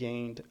to be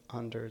gained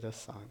under the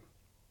sun.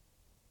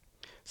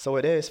 So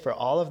it is for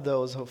all of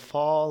those who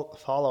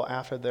follow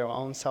after their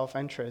own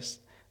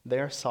self-interest,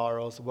 their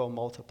sorrows will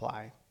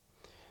multiply.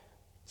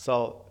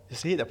 So, you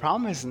see, the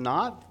problem is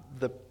not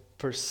the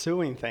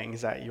pursuing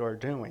things that you're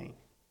doing,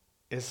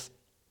 is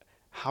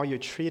how you're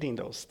treating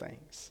those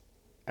things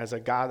as a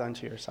God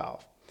unto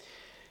yourself.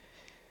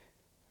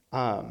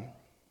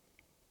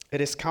 It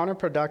is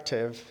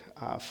counterproductive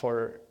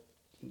for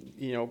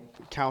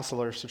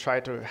counselors to try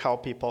to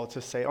help people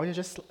to say,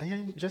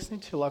 you just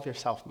need to love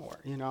yourself more,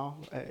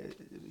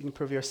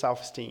 improve your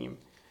self-esteem.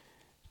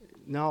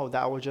 No,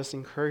 that will just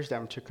encourage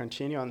them to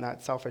continue on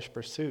that selfish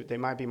pursuit. They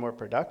might be more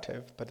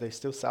productive, but they're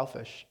still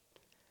selfish.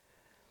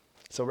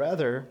 So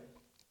rather,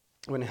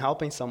 when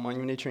helping someone,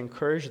 you need to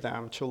encourage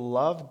them to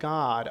love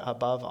God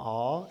above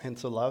all and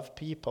to love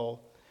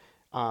people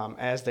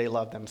as they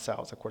love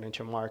themselves, according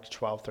to Mark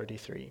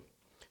 12:33.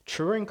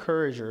 True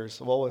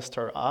encouragers will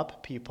stir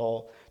up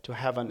people to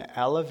have an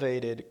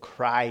elevated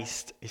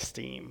Christ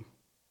esteem,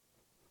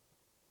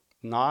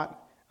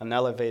 not an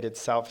elevated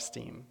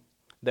self-esteem.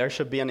 There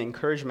should be an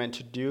encouragement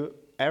to do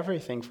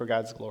everything for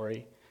God's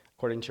glory,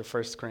 according to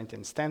 1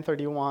 Corinthians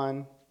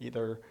 10:31,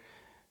 either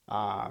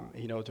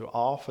do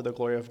all for the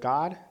glory of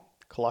God.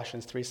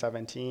 Colossians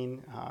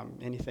 3:17,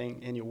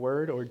 anything, any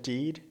word or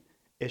deed,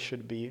 it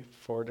should be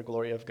for the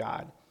glory of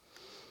God.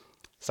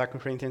 2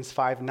 Corinthians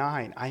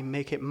 5:9, I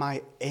make it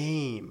my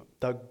aim,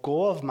 the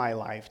goal of my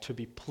life, to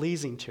be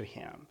pleasing to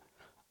him.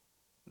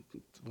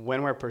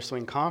 When we're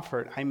pursuing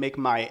comfort, I make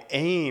my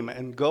aim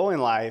and goal in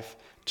life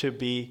to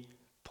be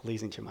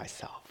pleasing to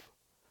myself.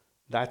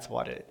 That's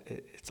what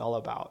it's all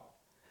about.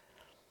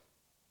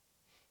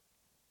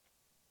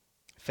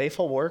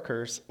 Faithful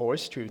workers or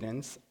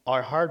students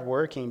are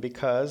hardworking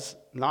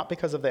not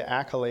because of the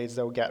accolades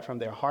they'll get from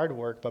their hard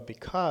work, but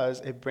because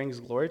it brings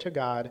glory to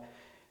God,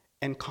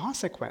 and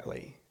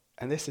consequently,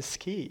 and this is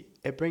key,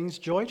 it brings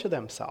joy to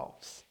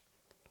themselves.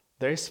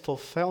 There is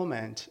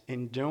fulfillment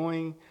in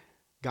doing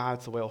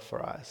God's will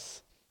for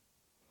us.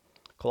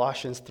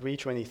 Colossians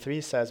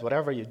 3:23 says,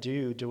 whatever you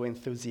do, do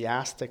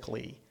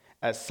enthusiastically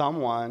as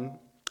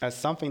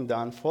something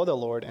done for the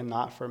Lord and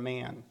not for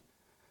man.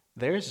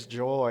 There's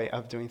joy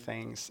of doing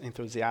things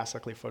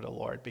enthusiastically for the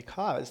Lord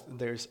because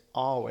there's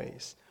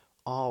always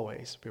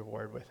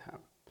reward with him.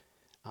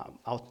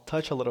 I'll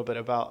touch a little bit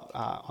about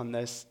on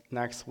this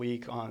next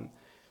week on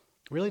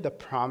really the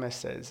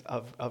promises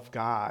of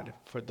God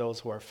for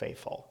those who are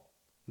faithful.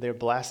 Their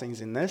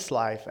blessings in this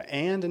life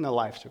and in the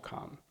life to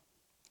come.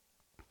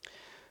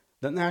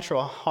 The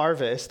natural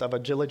harvest of a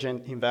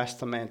diligent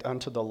investment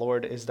unto the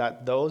Lord is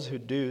that those who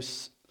do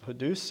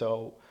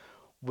so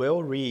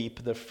will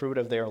reap the fruit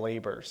of their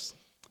labors.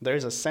 There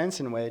is a sense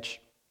in which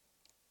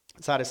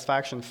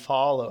satisfaction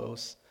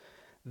follows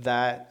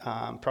that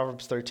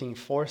Proverbs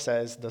 13:4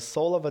 says, the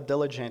soul of a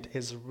diligent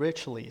is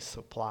richly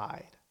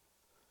supplied.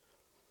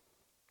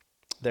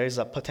 There is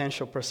a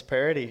potential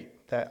prosperity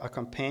that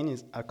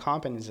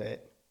accompanies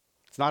it.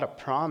 It's not a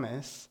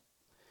promise,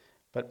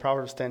 but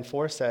Proverbs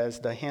 10:4 says,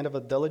 the hand of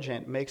a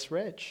diligent makes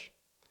rich.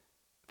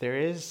 There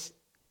is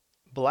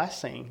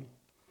blessing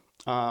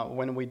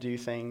when we do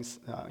things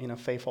in a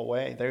faithful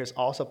way. There's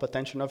also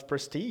potential of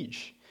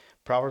prestige.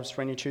 Proverbs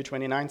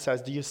 22:29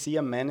 says, "Do you see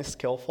a man is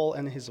skillful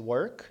in his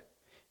work?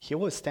 He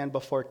will stand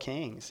before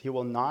kings. He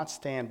will not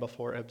stand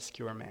before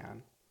obscure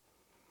man."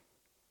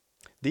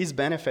 These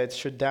benefits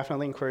should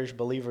definitely encourage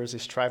believers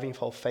striving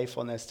for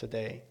faithfulness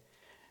today.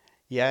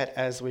 Yet,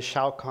 as we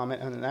shall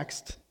comment on the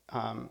next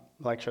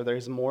lecture,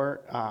 there's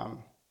more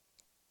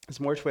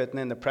to it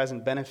than the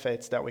present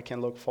benefits that we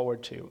can look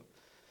forward to.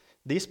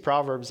 These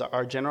proverbs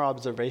are general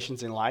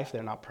observations in life.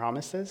 They're not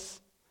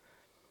promises.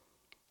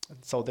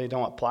 So they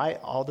don't apply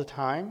all the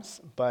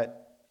times.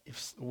 But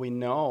if we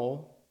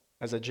know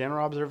as a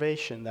general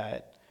observation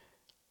that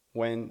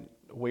when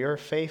we are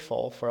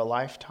faithful for a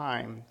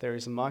lifetime, there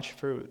is much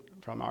fruit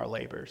from our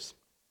labors.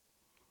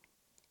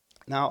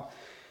 Now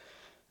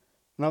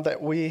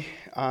that we,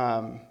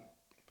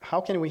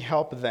 how can we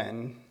help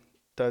then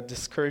the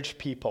discouraged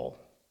people,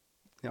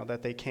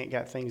 that they can't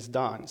get things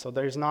done? So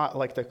there's not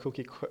like the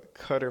cookie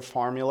cutter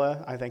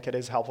formula. I think it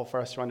is helpful for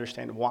us to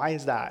understand why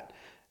is that?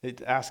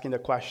 Asking the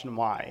question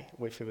why,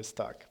 if it was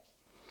stuck.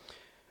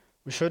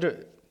 We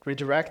should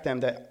redirect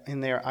them that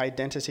in their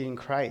identity in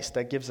Christ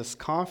that gives us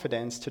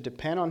confidence to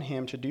depend on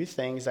him to do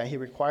things that he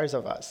requires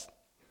of us.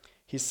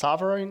 His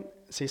sovereign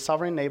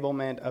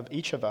enablement of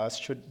each of us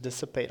should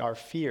dissipate our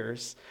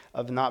fears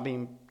of not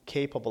being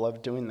capable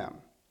of doing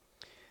them.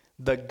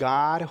 The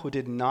God who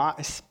did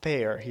not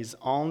spare his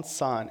own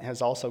son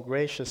has also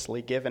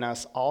graciously given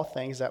us all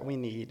things that we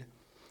need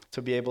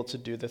to be able to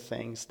do the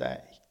things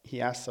that he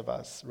asks of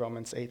us,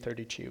 Romans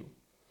 8:32.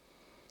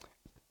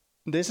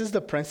 This is the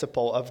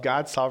principle of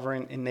God's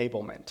sovereign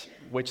enablement,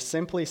 which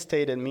simply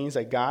stated means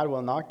that God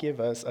will not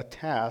give us a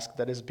task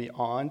that is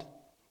beyond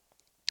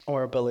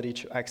our ability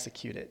to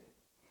execute it.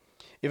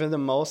 Even the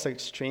most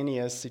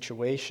extraneous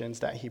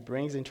situations that he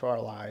brings into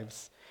our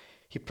lives,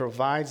 he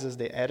provides us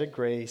the added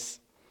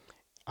grace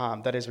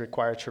that is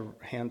required to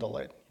handle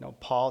it.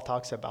 Paul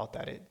talks about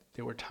that.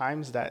 There were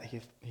times that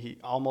he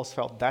almost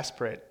felt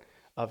desperate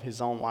of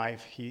his own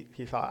life.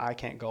 He thought, I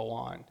can't go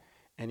on.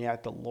 And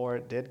yet the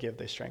Lord did give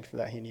the strength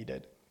that he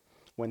needed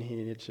when he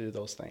needed to do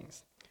those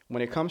things.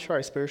 When it comes to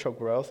our spiritual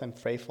growth and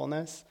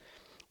faithfulness,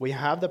 we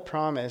have the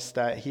promise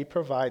that he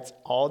provides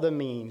all the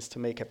means to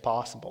make it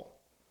possible.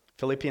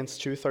 Philippians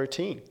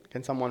 2:13.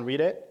 Can someone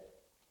read it?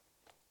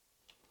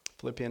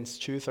 Philippians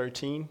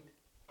 2:13.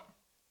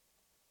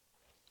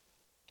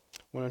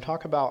 When we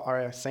talk about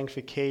our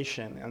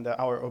sanctification and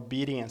our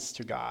obedience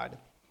to God,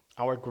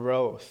 our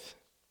growth,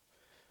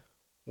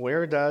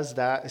 where does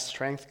that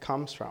strength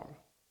come from?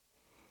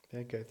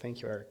 Very good.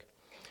 Thank you, Eric.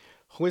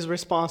 Who is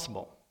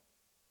responsible?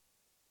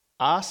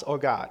 Us or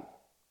God?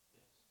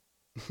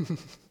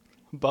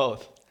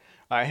 Both.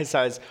 All right, he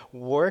says,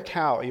 work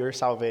out your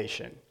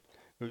salvation.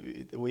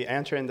 We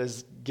enter in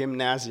this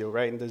gymnasium,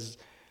 right, in this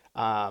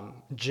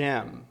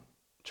gym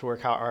to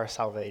work out our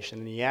salvation.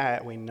 And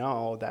yet we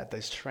know that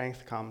the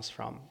strength comes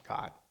from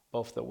God,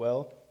 both the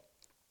will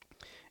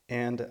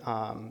and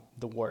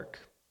the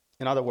work.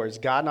 In other words,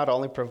 God not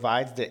only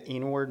provides the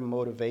inward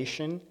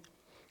motivation,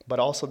 but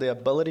also the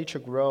ability to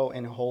grow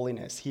in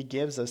holiness. He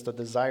gives us the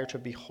desire to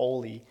be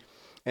holy,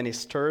 and he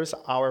stirs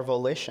our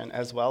volition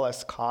as well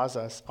as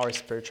causes our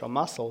spiritual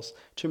muscles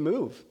to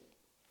move.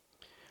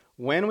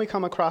 When we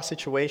come across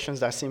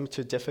situations that seem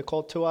too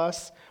difficult to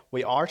us,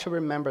 we are to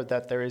remember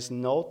that there is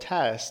no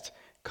test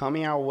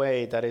coming our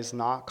way that is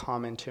not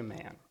common to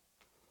man.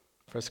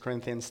 1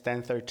 Corinthians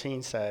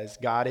 10:13 says,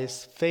 God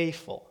is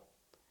faithful,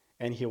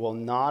 and he will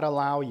not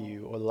allow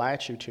you or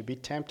let you to be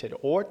tempted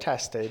or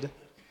tested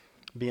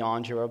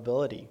beyond your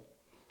ability.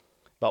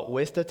 But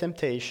with the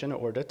temptation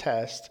or the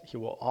test, he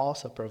will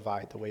also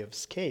provide the way of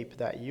escape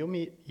that you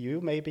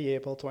may be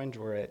able to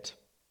endure it.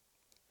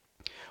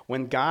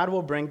 When God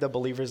will bring the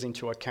believers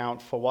into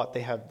account for what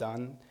they have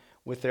done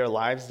with their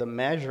lives, the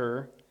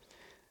measure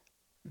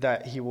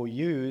that he will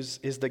use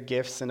is the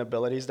gifts and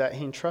abilities that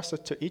he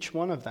entrusted to each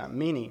one of them,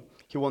 meaning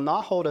he will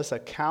not hold us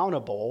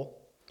accountable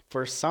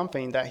for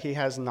something that he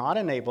has not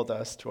enabled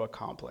us to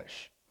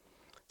accomplish.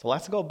 So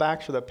let's go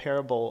back to the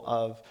parable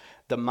of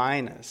the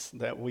minas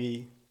that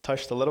we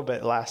touched a little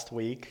bit last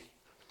week.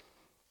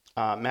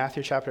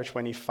 Matthew chapter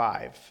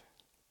 25.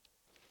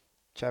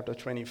 Chapter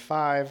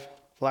 25.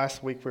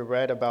 Last week we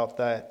read about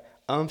that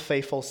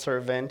unfaithful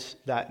servant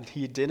that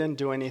he didn't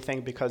do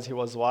anything because he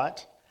was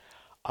what?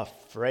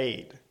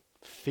 Afraid.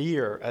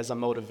 Fear as a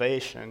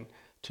motivation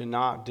to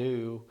not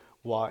do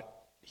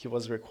what he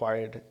was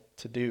required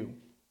to do.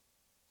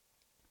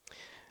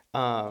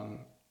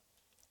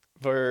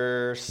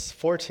 Verse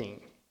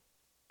 14.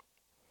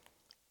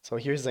 So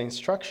here's the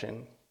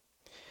instruction.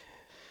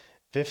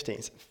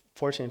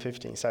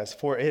 14:15 says,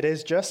 For it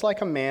is just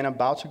like a man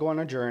about to go on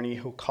a journey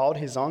who called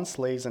his own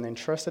slaves and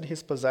entrusted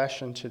his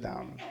possession to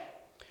them.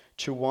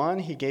 To one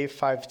he gave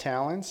 5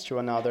 talents, to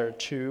another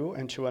 2,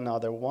 and to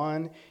another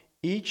 1,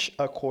 each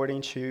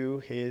according to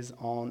his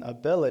own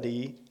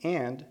ability,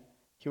 and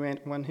he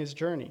went on his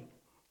journey.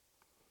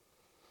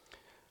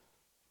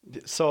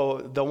 So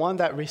the one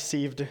that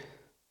received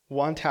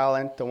 1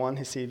 talent, the one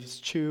receives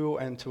 2,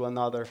 and to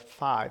another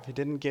 5. He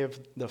didn't give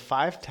the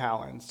 5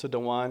 talents to the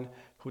one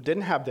who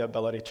didn't have the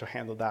ability to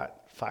handle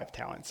that 5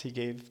 talents. He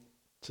gave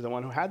to the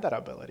one who had that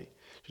ability.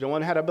 To the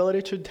one who had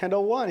ability to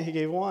handle 1, he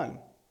gave 1.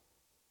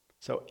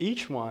 So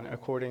each one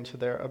according to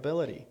their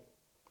ability.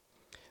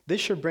 This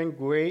should bring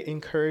great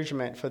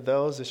encouragement for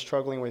those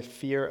struggling with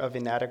fear of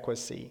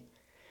inadequacy,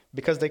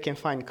 because they can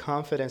find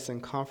confidence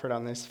and comfort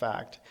on this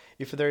fact.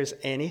 If there is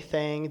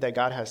anything that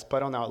God has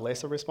put on our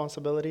list of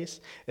responsibilities,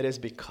 it is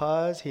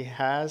because he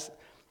has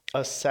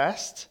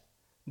assessed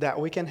that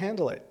we can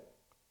handle it.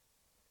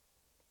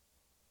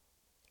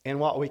 And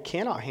what we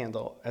cannot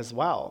handle as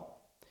well,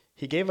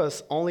 he gave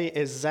us only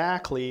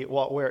exactly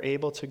what we're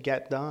able to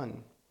get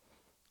done.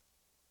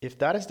 If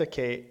that is the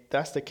case,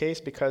 that's the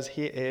case because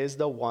he is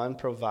the one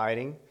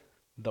providing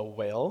the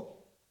will,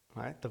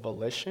 right, the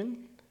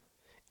volition,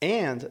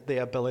 and the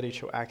ability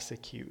to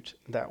execute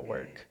that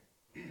work.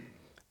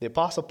 The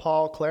Apostle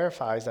Paul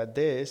clarifies that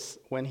this,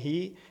 when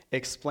he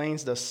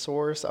explains the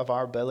source of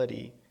our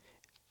ability,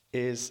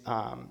 is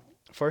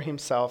for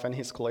himself and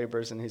his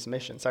co-laborers in his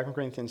mission. 2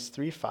 Corinthians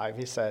 3:5,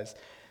 he says,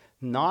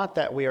 not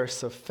that we are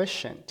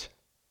sufficient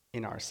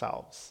in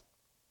ourselves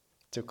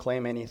to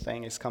claim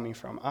anything is coming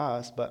from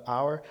us, but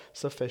our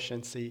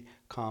sufficiency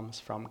comes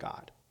from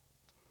God.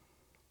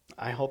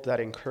 I hope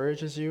that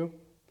encourages you,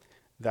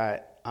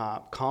 that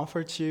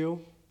comforts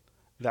you,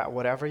 that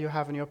whatever you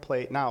have on your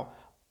plate. Now,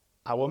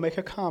 I will make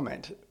a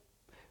comment,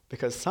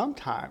 because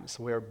sometimes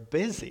we're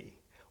busy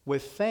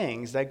with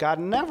things that God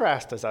never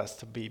asked us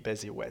to be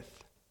busy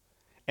with.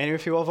 And we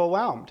feel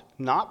overwhelmed,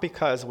 not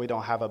because we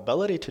don't have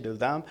ability to do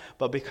them,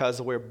 but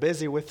because we're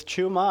busy with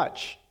too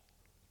much,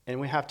 and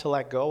we have to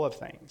let go of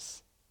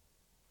things.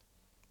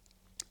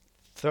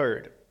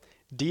 Third,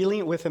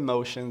 dealing with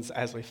emotions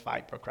as we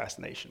fight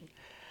procrastination.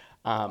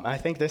 I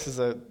think this is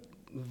a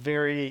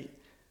very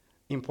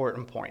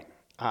important point,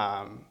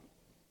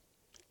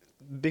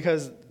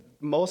 because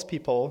most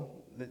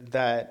people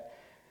that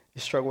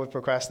struggle with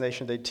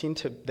procrastination, they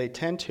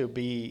tend to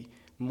be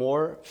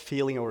more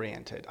feeling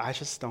oriented. I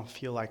just don't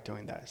feel like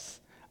doing this.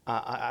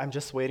 I'm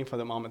just waiting for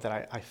the moment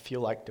that I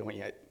feel like doing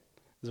it.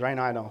 Because right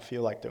now I don't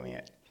feel like doing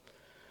it.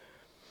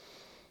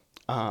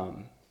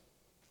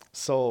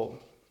 So,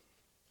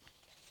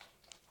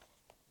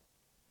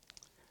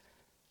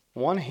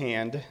 one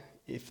hand,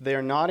 if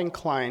they're not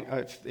inclined,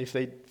 if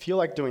they feel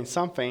like doing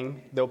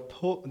something, they'll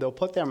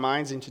put their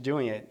minds into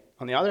doing it.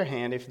 On the other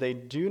hand, if they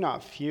do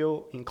not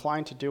feel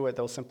inclined to do it,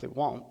 they'll simply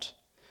won't.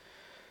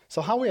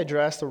 So how we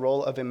address the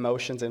role of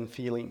emotions and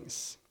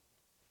feelings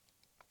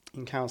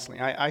in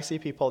counseling. I see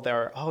people that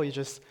are,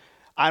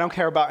 I don't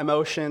care about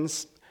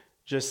emotions,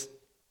 just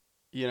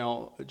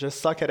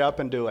suck it up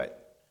and do it.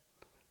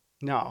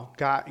 No,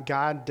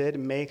 God did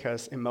make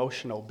us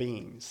emotional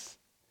beings.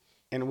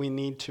 And we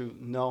need to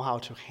know how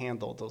to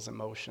handle those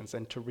emotions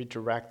and to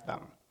redirect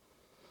them.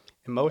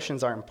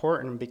 Emotions are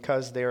important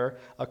because they're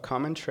a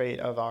common trait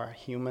of our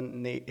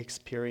human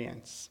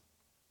experience.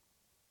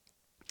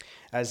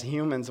 As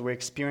humans, we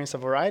experience a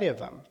variety of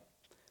them.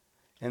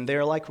 And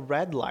they're like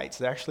red lights.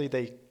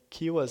 They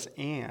cue us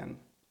in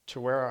to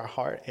where our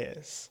heart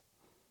is.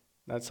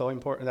 That's so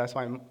important. That's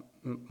why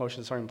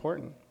emotions are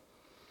important.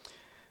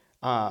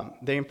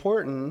 They're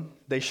important.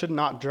 They should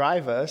not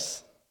drive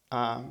us.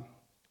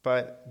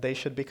 But they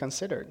should be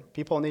considered.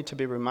 People need to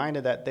be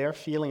reminded that their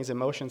feelings,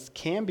 emotions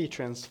can be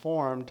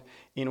transformed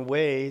in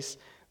ways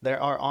that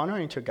are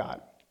honoring to God.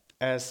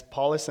 As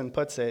Paulison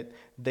puts it,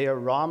 they are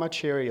raw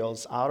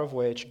materials out of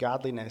which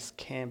godliness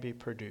can be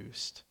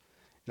produced.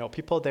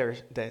 People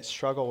that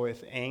struggle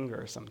with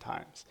anger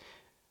sometimes,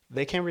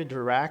 they can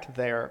redirect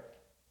their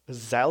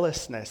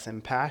zealousness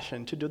and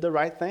passion to do the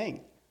right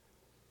thing.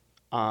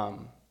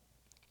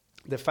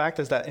 The fact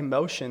is that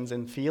emotions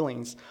and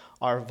feelings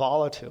are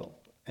volatile,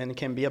 and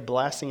can be a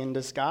blessing in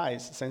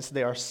disguise. Since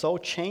they are so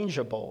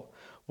changeable,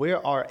 we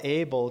are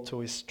able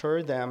to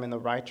stir them in the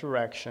right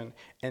direction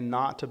and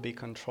not to be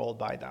controlled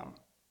by them.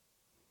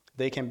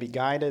 They can be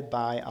guided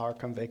by our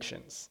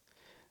convictions.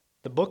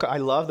 I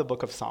love the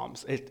book of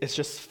Psalms. It's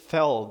just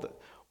filled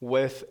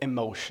with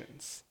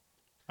emotions,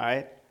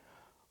 right?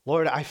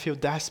 Lord, I feel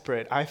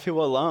desperate. I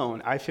feel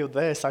alone. I feel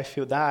this. I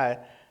feel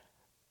that.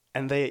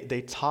 And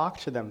they talk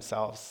to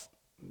themselves.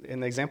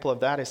 An example of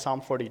that is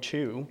Psalm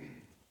 42.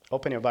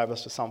 Open your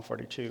Bibles to Psalm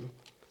 42.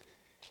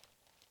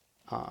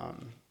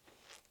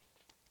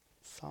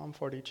 Psalm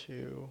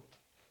 42.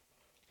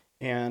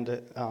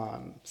 And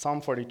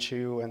Psalm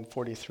 42 and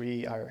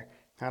 43 are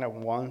kind of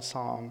one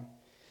psalm.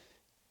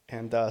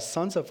 And the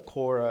sons of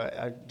Korah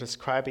are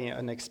describing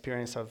an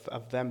experience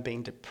of them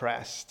being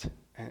depressed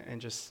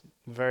and just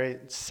very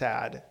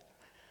sad.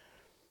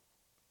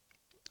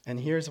 And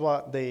here's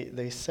what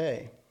they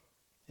say.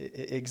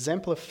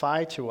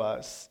 Exemplify to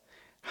us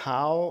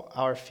how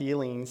our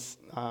feelings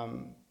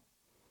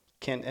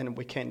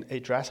we can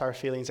address our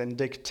feelings and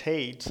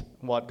dictate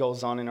what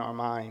goes on in our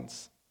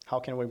minds.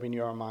 How can we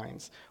renew our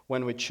minds?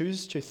 When we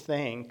choose to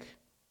think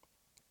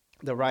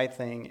the right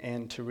thing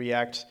and to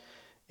react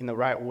in the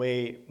right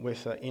way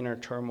with inner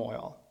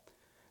turmoil.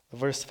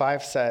 Verse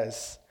 5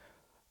 says,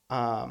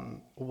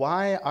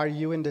 why are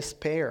you in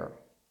despair,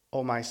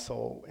 O my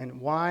soul? And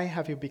why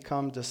have you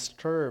become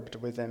disturbed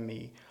within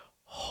me?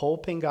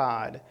 Hope in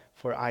God,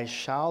 for I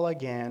shall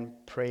again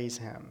praise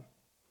him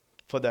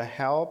for the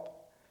help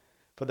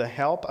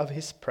of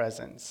his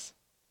presence.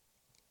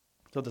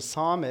 So the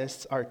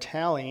psalmists are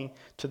telling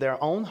to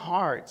their own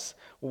hearts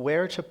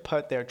where to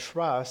put their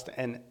trust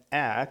and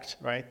act,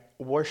 right?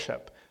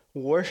 Worship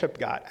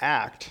God,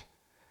 act.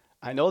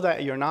 I know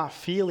that you're not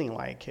feeling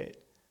like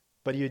it,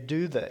 but you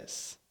do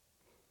this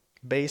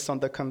based on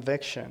the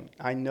conviction.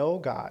 I know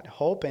God,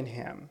 hope in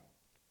him,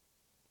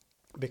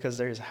 because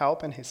there is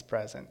help in his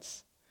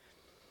presence.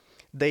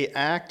 They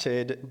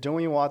acted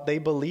doing what they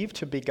believed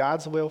to be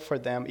God's will for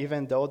them,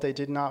 even though they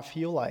did not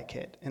feel like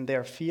it. And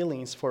their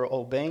feelings for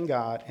obeying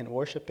God and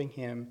worshiping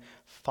him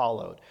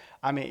followed.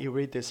 I mean, you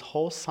read this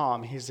whole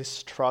psalm, he's just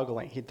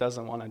struggling. He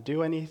doesn't want to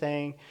do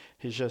anything.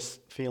 He's just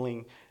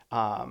feeling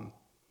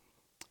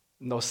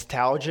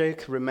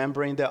nostalgic,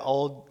 remembering the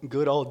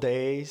good old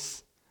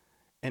days.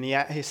 And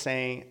yet he's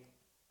saying,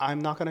 I'm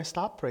not going to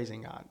stop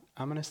praising God.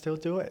 I'm going to still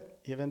do it,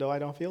 even though I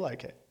don't feel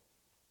like it.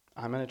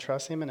 I'm going to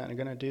trust him and I'm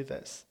going to do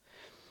this.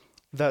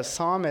 The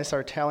psalmists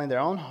are telling their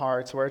own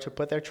hearts where to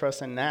put their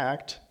trust and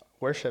act,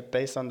 worship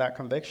based on that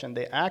conviction.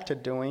 They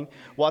acted doing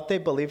what they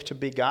believed to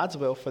be God's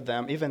will for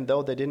them, even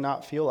though they did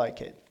not feel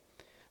like it.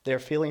 Their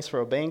feelings for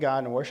obeying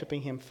God and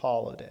worshiping him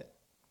followed it.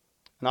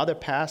 Another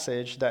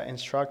passage that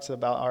instructs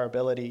about our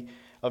ability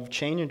of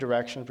changing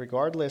directions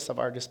regardless of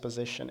our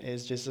disposition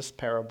is Jesus'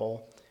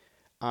 parable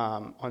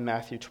on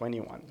Matthew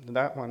 21.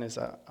 That one is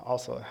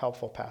also a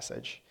helpful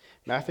passage.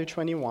 Matthew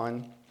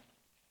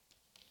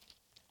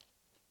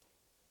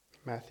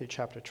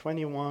chapter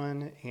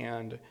 21,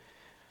 and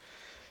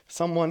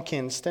someone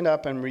can stand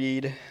up and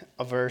read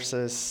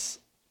verses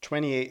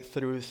 28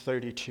 through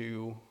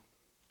 32.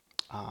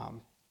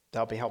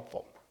 That'll be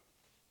helpful.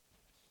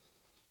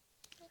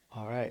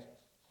 All right,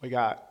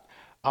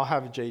 I'll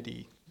have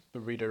JD, the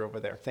reader over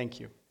there.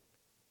 Thank you.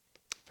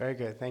 Very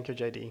good. Thank you,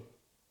 JD.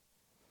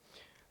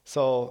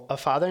 So a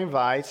father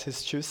invites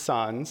his 2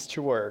 sons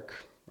to work,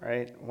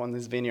 right, on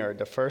his vineyard.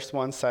 The first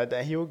one said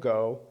that he would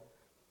go.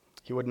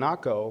 He would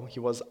not go. He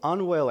was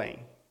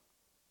unwilling.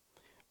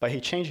 But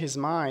he changed his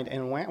mind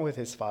and went with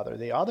his father.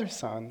 The other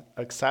son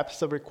accepts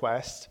the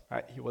request.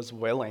 Right? He was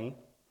willing,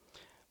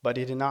 but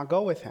he did not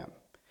go with him.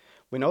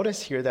 We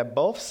notice here that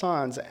both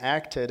sons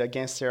acted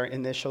against their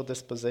initial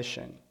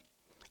disposition.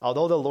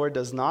 Although the Lord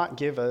does not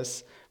give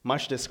us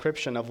much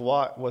description of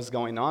what was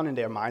going on in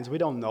their minds, we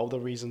don't know the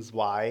reasons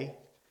why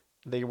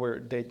they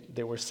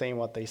were saying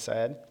what they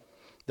said.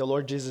 The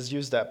Lord Jesus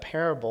used that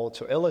parable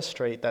to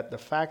illustrate that the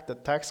fact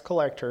that tax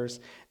collectors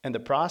and the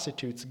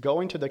prostitutes go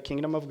into the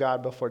kingdom of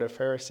God before the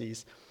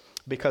Pharisees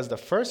because the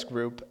first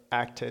group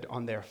acted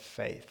on their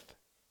faith.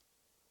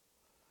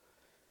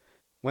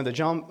 When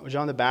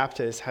John the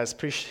Baptist has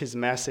preached his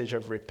message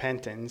of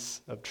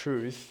repentance, of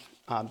truth,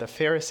 the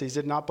Pharisees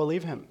did not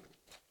believe him.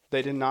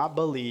 They did not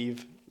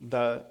believe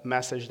the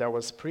message that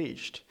was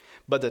preached.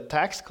 But the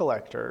tax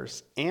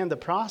collectors and the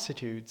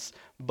prostitutes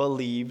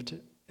believed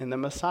in the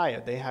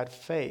Messiah. They had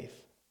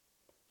faith,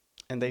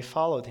 and they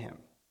followed him.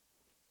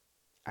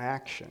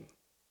 Action.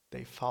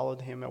 They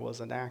followed him. It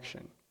was an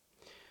action.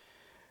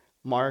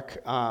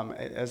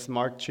 As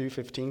Mark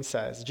 2:15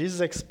 says, Jesus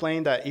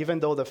explained that even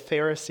though the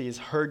Pharisees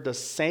heard the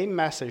same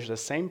message, the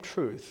same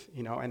truth,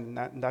 and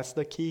that's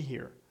the key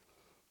here.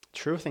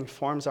 Truth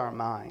informs our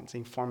minds,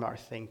 informs our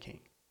thinking.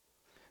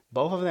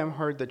 Both of them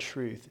heard the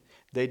truth.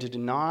 They did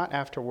not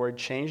afterward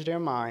change their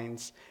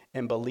minds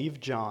and believe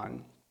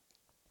John,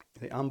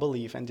 the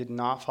unbelief, and did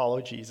not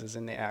follow Jesus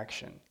in the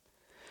action.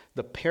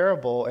 The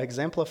parable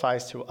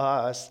exemplifies to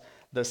us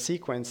the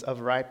sequence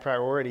of right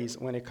priorities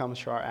when it comes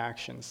to our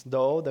actions.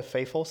 Though the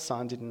faithful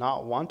son did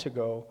not want to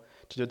go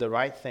to do the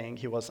right thing,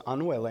 he was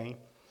unwilling.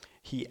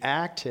 He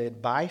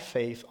acted by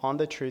faith on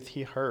the truth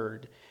he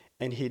heard,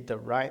 and he did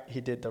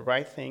the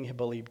right thing he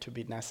believed to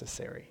be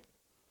necessary.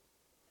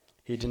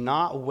 He did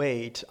not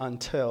wait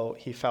until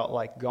he felt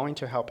like going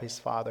to help his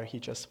father. He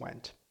just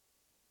went.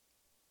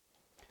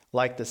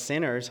 Like the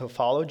sinners who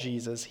followed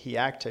Jesus, he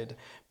acted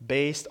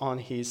based on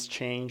his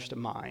changed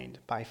mind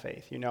by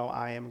faith.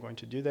 I am going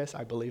to do this.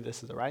 I believe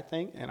this is the right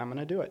thing, and I'm going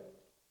to do it.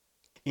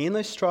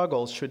 Inner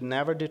struggles should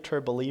never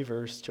deter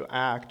believers to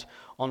act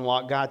on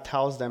what God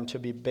tells them to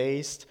be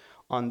based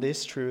on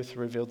this truth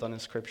revealed in the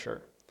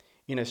Scripture.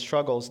 Inner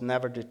struggles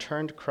never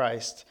deterred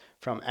Christ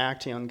from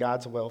acting on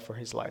God's will for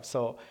his life.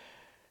 So,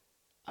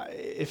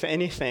 if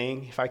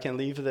anything, if I can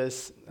leave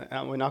this,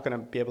 we're not going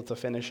to be able to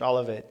finish all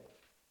of it.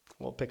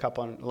 We'll pick up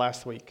on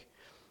next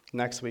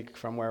week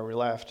from where we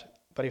left.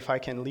 But if I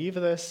can leave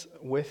this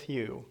with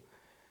you,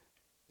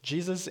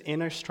 Jesus'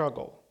 inner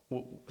struggle.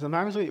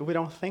 Sometimes we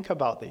don't think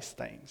about these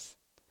things.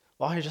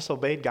 Well, he just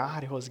obeyed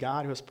God. He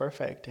was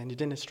perfect, and he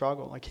didn't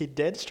struggle. Like, he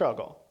did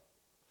struggle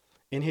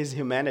in his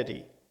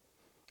humanity.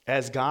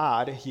 As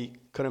God, he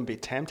couldn't be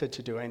tempted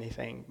to do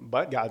anything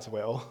but God's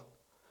will.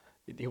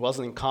 He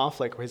wasn't in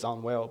conflict with his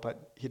own will,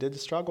 but he did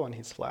struggle in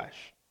his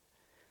flesh.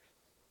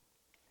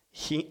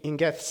 in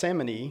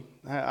Gethsemane,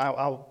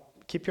 I'll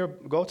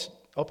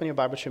open your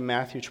Bible to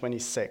Matthew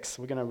 26.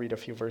 We're going to read a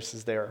few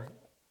verses there.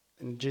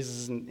 And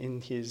Jesus in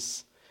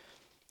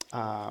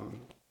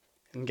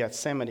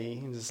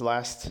Gethsemane, in his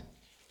last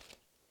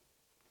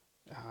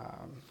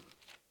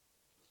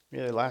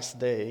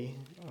day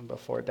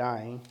before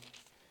dying,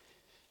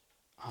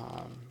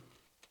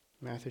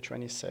 Matthew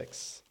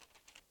 26.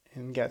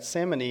 In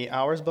Gethsemane,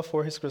 hours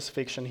before his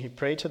crucifixion, he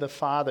prayed to the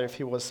Father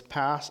if it was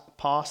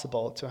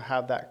possible to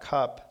have that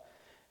cup,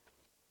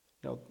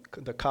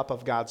 the cup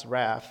of God's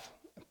wrath,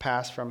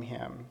 pass from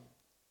him,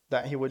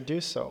 that he would do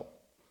so.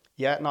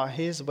 Yet not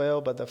his will,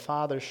 but the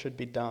Father's should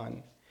be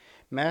done.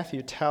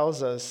 Matthew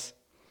tells us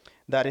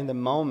that in the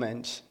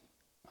moment,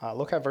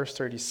 look at verse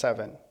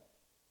 37.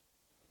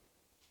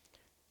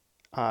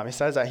 It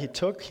says that he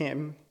took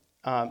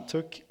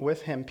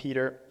with him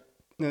Peter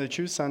and the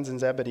two sons in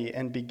Zebedee,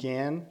 and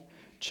began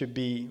to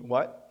be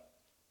what?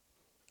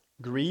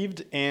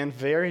 Grieved and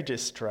very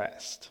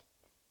distressed.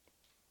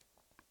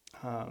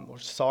 Or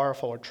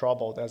sorrowful or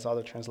troubled, as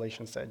other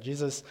translations said.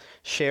 Jesus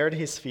shared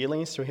his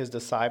feelings to his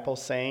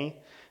disciples, saying,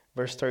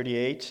 verse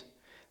 38,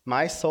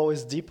 "My soul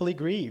is deeply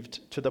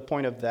grieved to the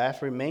point of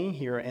death. Remain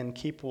here and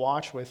keep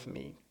watch with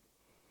me."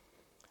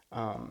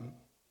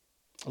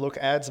 Luke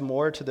adds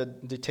more to the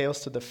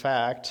details to the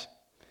fact.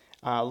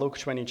 Luke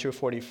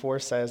 22:44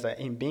 says that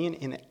in being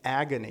in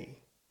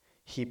agony,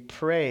 he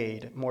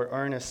prayed more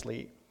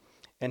earnestly,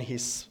 and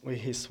his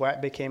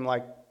sweat became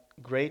like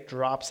great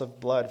drops of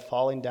blood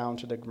falling down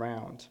to the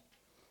ground.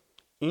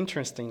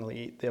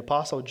 Interestingly, the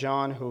Apostle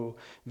John, who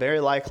very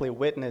likely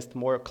witnessed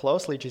more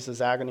closely Jesus'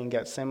 agony in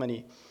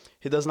Gethsemane,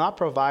 he does not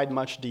provide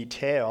much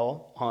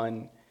detail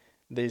on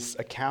this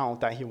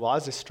account that he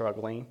was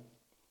struggling.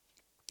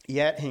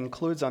 Yet he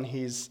includes on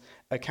his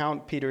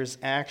account Peter's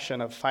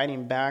action of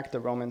fighting back the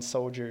Roman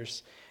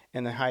soldiers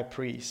and the high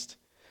priest.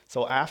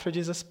 So after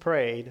Jesus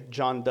prayed,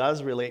 John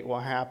does relate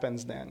what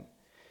happens then.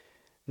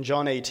 In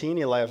John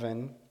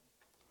 18:11,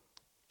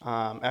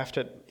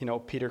 after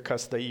Peter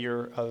cussed the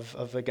ear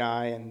of the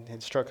guy and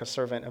had struck a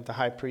servant of the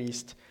high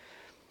priest,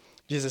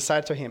 Jesus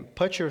said to him,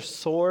 "Put your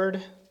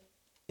sword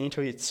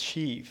into its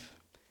sheath.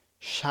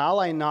 Shall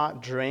I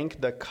not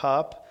drink the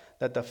cup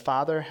that the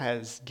Father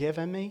has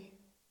given me?"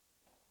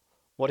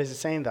 What is he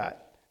saying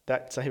that?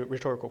 That's a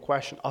rhetorical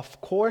question.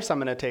 Of course I'm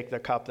going to take the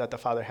cup that the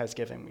Father has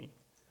given me.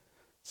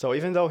 So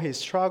even though he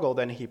struggled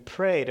and he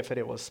prayed if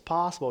it was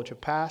possible to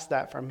pass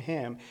that from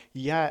him,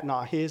 yet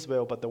not his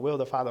will, but the will of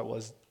the Father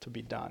was to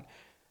be done.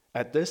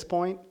 At this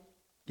point,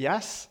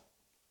 yes,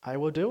 I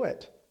will do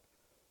it.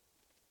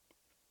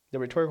 The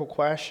rhetorical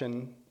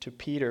question to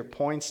Peter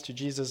points to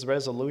Jesus'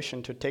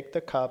 resolution to take the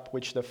cup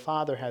which the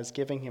Father has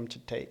given him to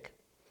take.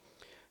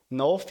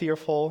 No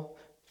fearful,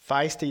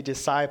 feisty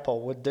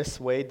disciple would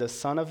dissuade the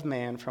Son of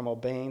Man from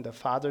obeying the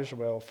Father's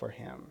will for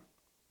him.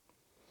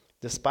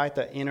 Despite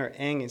the inner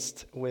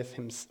angst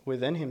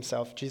within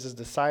himself, Jesus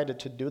decided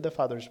to do the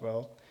Father's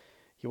will.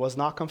 He was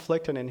not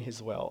conflicted in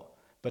his will,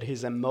 but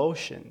his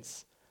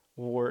emotions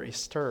were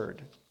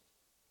stirred.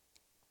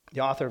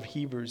 The author of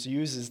Hebrews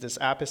uses this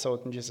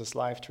episode in Jesus'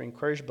 life to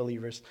encourage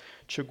believers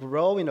to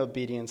grow in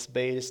obedience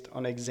based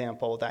on the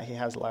example that he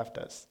has left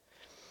us.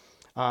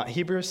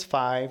 Hebrews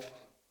 5,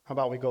 how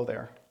about we go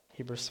there?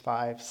 Hebrews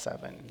 5,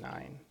 7,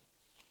 9.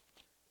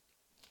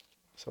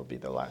 So it'll be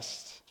the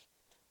last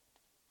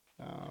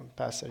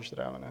passage that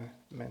I want to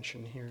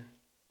mention here.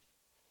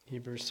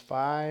 Hebrews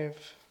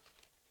 5.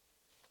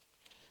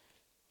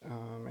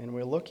 And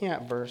we're looking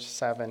at verse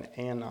 7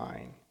 and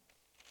 9.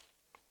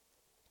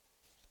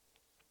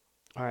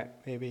 All right,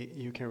 maybe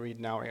you can read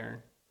now,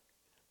 Aaron.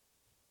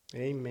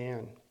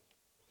 Amen.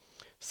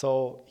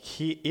 So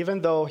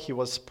even though he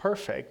was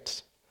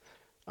perfect,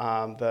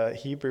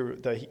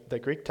 the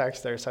Greek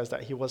text there says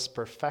that he was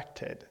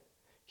perfected.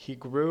 He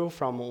grew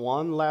from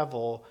one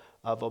level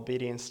of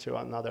obedience to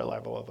another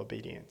level of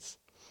obedience.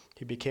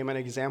 He became an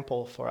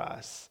example for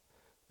us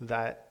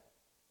that,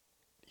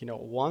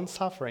 one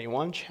suffering,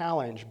 one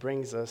challenge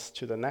brings us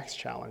to the next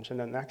challenge and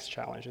the next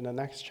challenge and the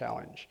next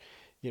challenge.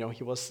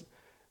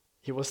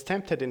 He was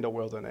tempted in the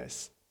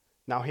wilderness.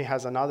 Now he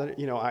has another,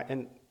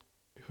 and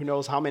who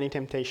knows how many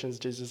temptations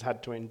Jesus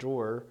had to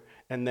endure,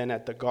 and then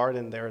at the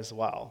garden there as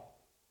well.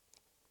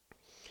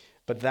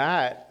 But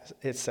that,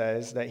 it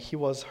says, that he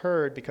was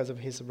heard because of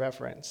his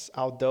reverence.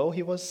 Although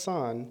he was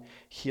son,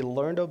 he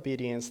learned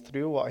obedience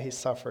through what he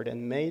suffered,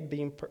 and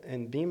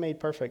being made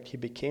perfect, he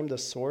became the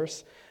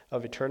source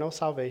of eternal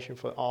salvation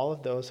for all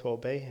of those who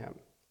obey him.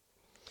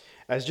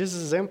 As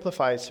Jesus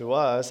exemplifies to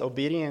us,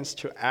 obedience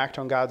to act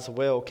on God's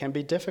will can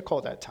be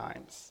difficult at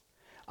times.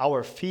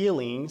 Our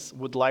feelings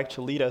would like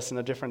to lead us in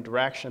a different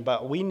direction,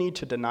 but we need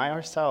to deny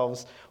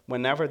ourselves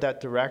whenever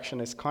that direction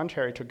is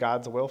contrary to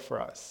God's will for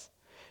us.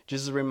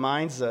 Jesus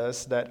reminds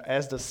us that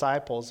as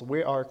disciples,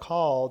 we are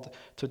called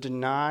to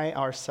deny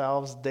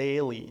ourselves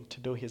daily to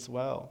do his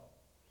will.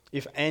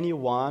 If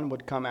anyone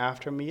would come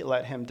after me,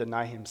 let him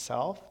deny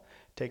himself,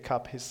 take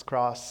up his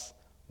cross.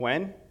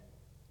 When?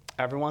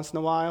 Every once in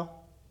a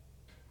while?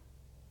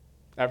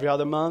 Every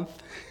other month?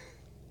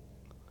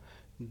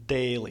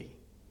 daily.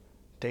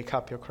 Take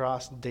up your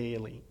cross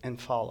daily and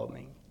follow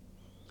me.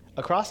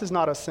 A cross is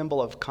not a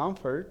symbol of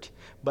comfort,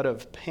 but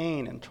of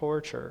pain and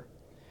torture.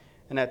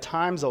 And at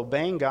times,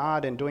 obeying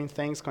God and doing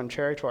things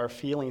contrary to our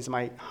feelings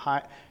might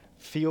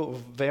feel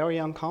very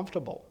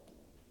uncomfortable.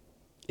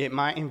 It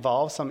might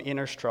involve some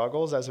inner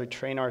struggles as we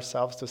train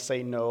ourselves to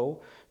say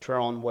no to our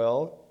own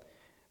will.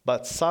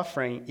 But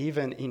suffering,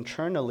 even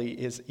internally,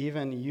 is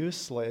even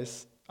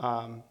useless.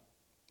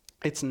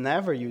 It's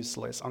never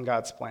useless on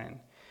God's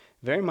plan.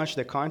 Very much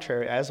the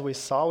contrary. As we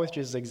saw with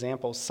Jesus'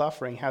 example,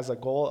 suffering has a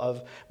goal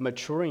of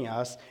maturing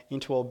us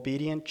into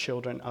obedient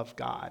children of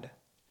God.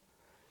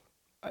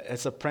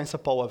 It's a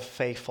principle of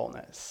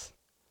faithfulness.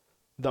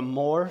 The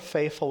more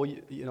faithful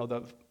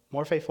the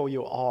more faithful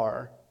you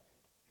are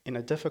in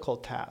a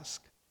difficult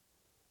task,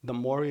 the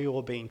more you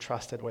will be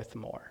entrusted with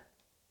more.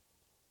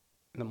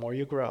 And the more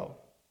you grow.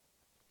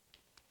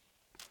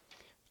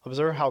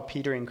 Observe how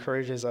Peter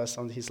encourages us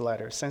on his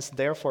letter. Since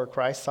therefore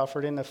Christ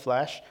suffered in the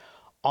flesh,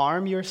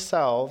 arm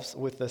yourselves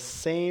with the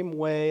same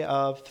way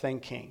of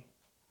thinking.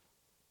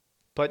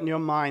 Put in your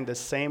mind the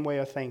same way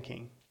of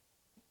thinking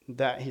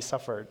that he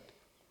suffered.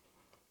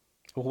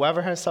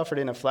 Whoever has suffered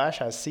in the flesh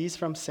has ceased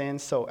from sin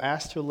so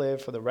as to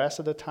live for the rest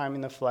of the time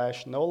in the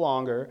flesh, no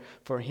longer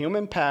for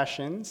human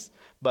passions,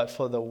 but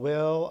for the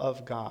will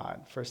of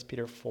God. 1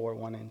 Peter 4,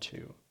 1 and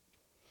 2.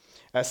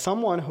 As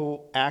someone who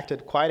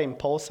acted quite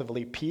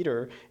impulsively,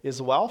 Peter is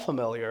well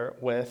familiar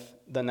with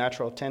the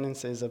natural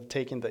tendencies of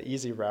taking the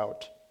easy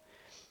route.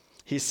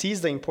 He sees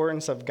the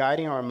importance of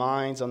guiding our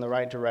minds on the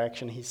right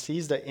direction. He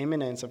sees the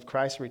imminence of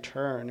Christ's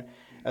return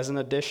as an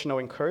additional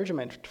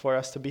encouragement for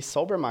us to be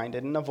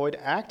sober-minded and avoid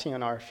acting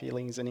on our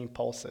feelings and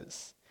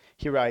impulses.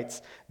 He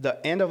writes,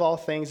 "The end of all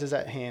things is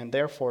at hand.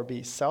 Therefore,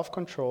 be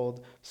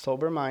self-controlled,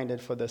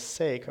 sober-minded for the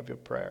sake of your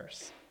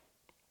prayers."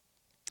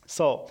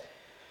 So,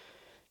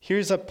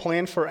 here's a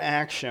plan for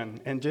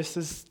action, and just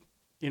as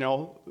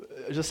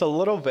just a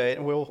little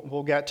bit.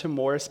 We'll get to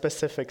more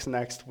specifics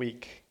next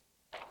week.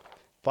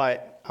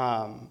 But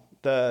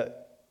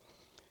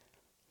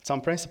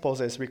some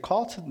principles is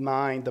recall to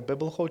mind the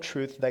biblical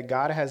truth that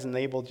God has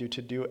enabled you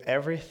to do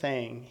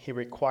everything He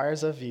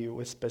requires of you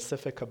with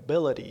specific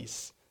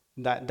abilities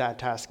that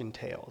task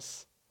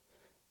entails.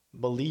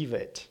 Believe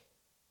it.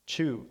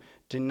 2.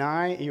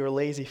 Deny your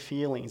lazy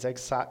feelings.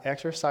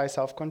 Exercise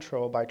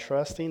self-control by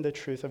trusting the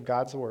truth of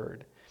God's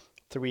word.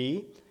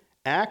 3.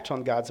 Act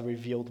on God's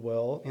revealed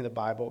will in the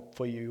Bible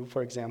for you,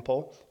 for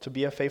example, to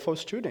be a faithful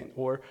student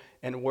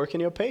and work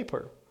in your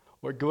paper,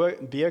 or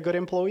be a good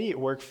employee,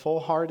 work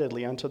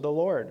full-heartedly unto the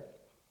Lord,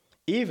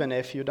 even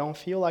if you don't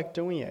feel like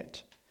doing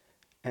it.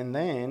 And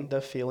then the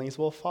feelings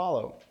will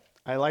follow.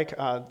 I like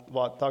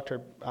what Dr.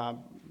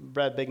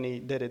 Brad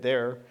Bigney did it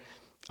there,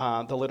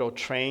 the little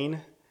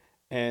train.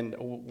 And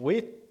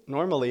we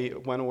normally,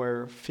 when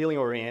we're feeling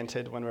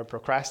oriented, when we're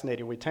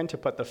procrastinating, we tend to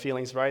put the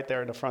feelings right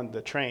there in the front of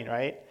the train,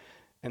 right?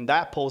 And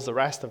that pulls the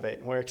rest of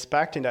it. We're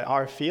expecting that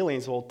our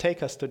feelings will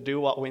take us to do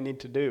what we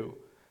need to do.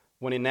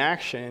 When in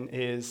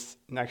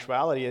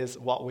actuality is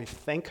what we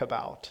think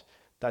about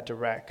that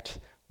direct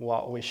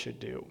what we should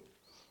do.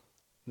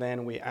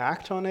 Then we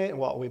act on it,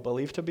 what we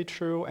believe to be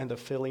true, and the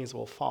feelings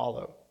will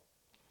follow.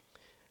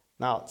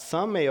 Now,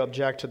 some may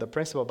object to the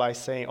principle by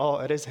saying,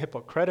 it is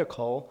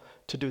hypocritical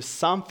to do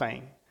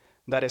something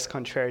that is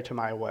contrary to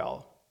my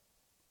will.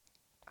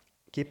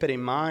 Keep it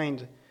in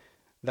mind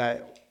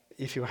that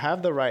if you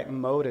have the right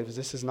motives,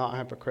 this is not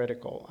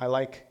hypocritical.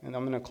 And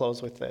I'm going to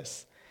close with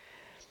this.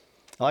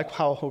 I like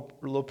how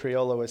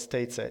Lopriolo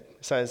states it.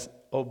 It says,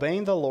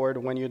 obeying the Lord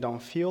when you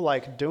don't feel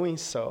like doing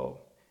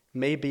so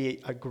may be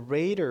a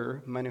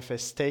greater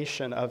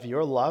manifestation of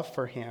your love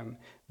for Him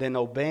than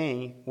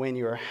obeying when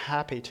you're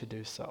happy to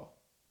do so.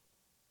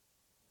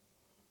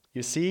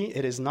 You see,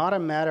 it is not a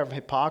matter of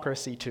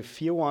hypocrisy to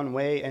feel one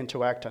way and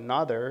to act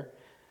another.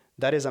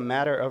 That is a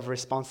matter of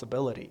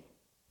responsibility.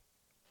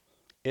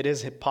 It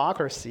is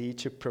hypocrisy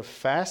to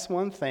profess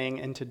one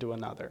thing and to do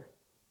another.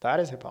 That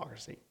is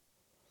hypocrisy.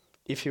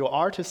 If you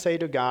are to say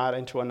to God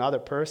and to another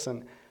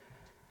person,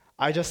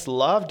 I just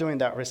love doing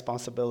that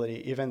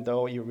responsibility, even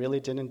though you really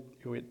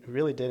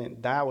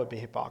didn't, that would be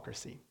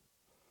hypocrisy.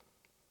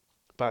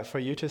 But for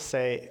you to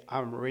say,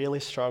 I'm really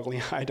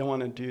struggling, I don't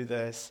want to do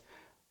this,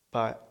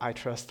 but I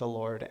trust the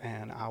Lord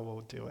and I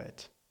will do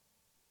it.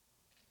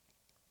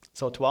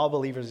 So to all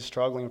believers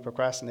struggling with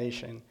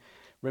procrastination,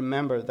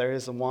 remember there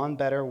is one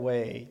better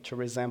way to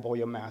resemble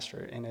your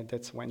master, and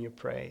it's when you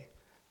pray,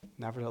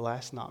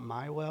 nevertheless, not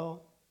my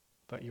will,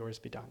 but yours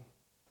be done.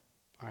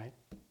 All right,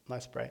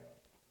 let's pray.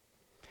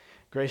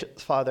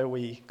 Gracious Father,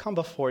 we come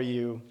before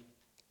you.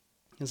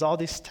 There's all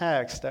these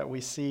texts that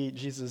we see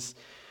Jesus,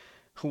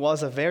 who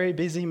was a very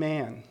busy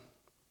man,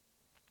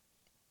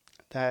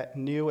 that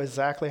knew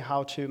exactly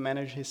how to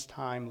manage his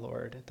time,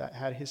 Lord, that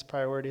had his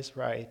priorities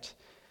right.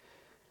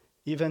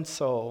 Even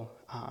so,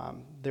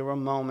 there were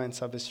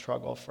moments of a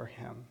struggle for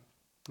him.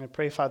 I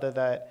pray, Father,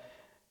 that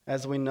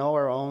as we know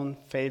our own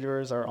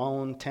failures, our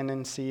own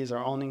tendencies,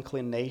 our own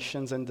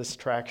inclinations and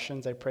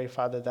distractions, I pray,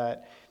 Father,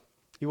 that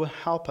You will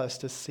help us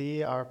to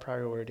see our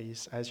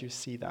priorities as you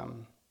see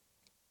them.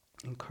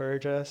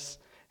 Encourage us,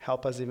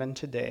 help us even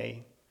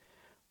today.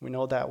 We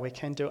know that we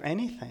can't do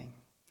anything,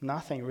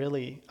 nothing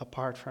really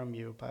apart from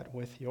you, but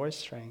with your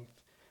strength,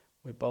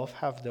 we both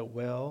have the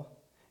will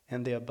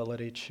and the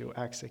ability to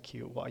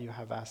execute what you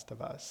have asked of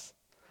us.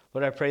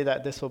 Lord, I pray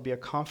that this will be a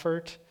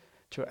comfort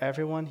to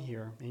everyone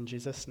here. In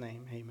Jesus'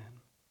 name, amen.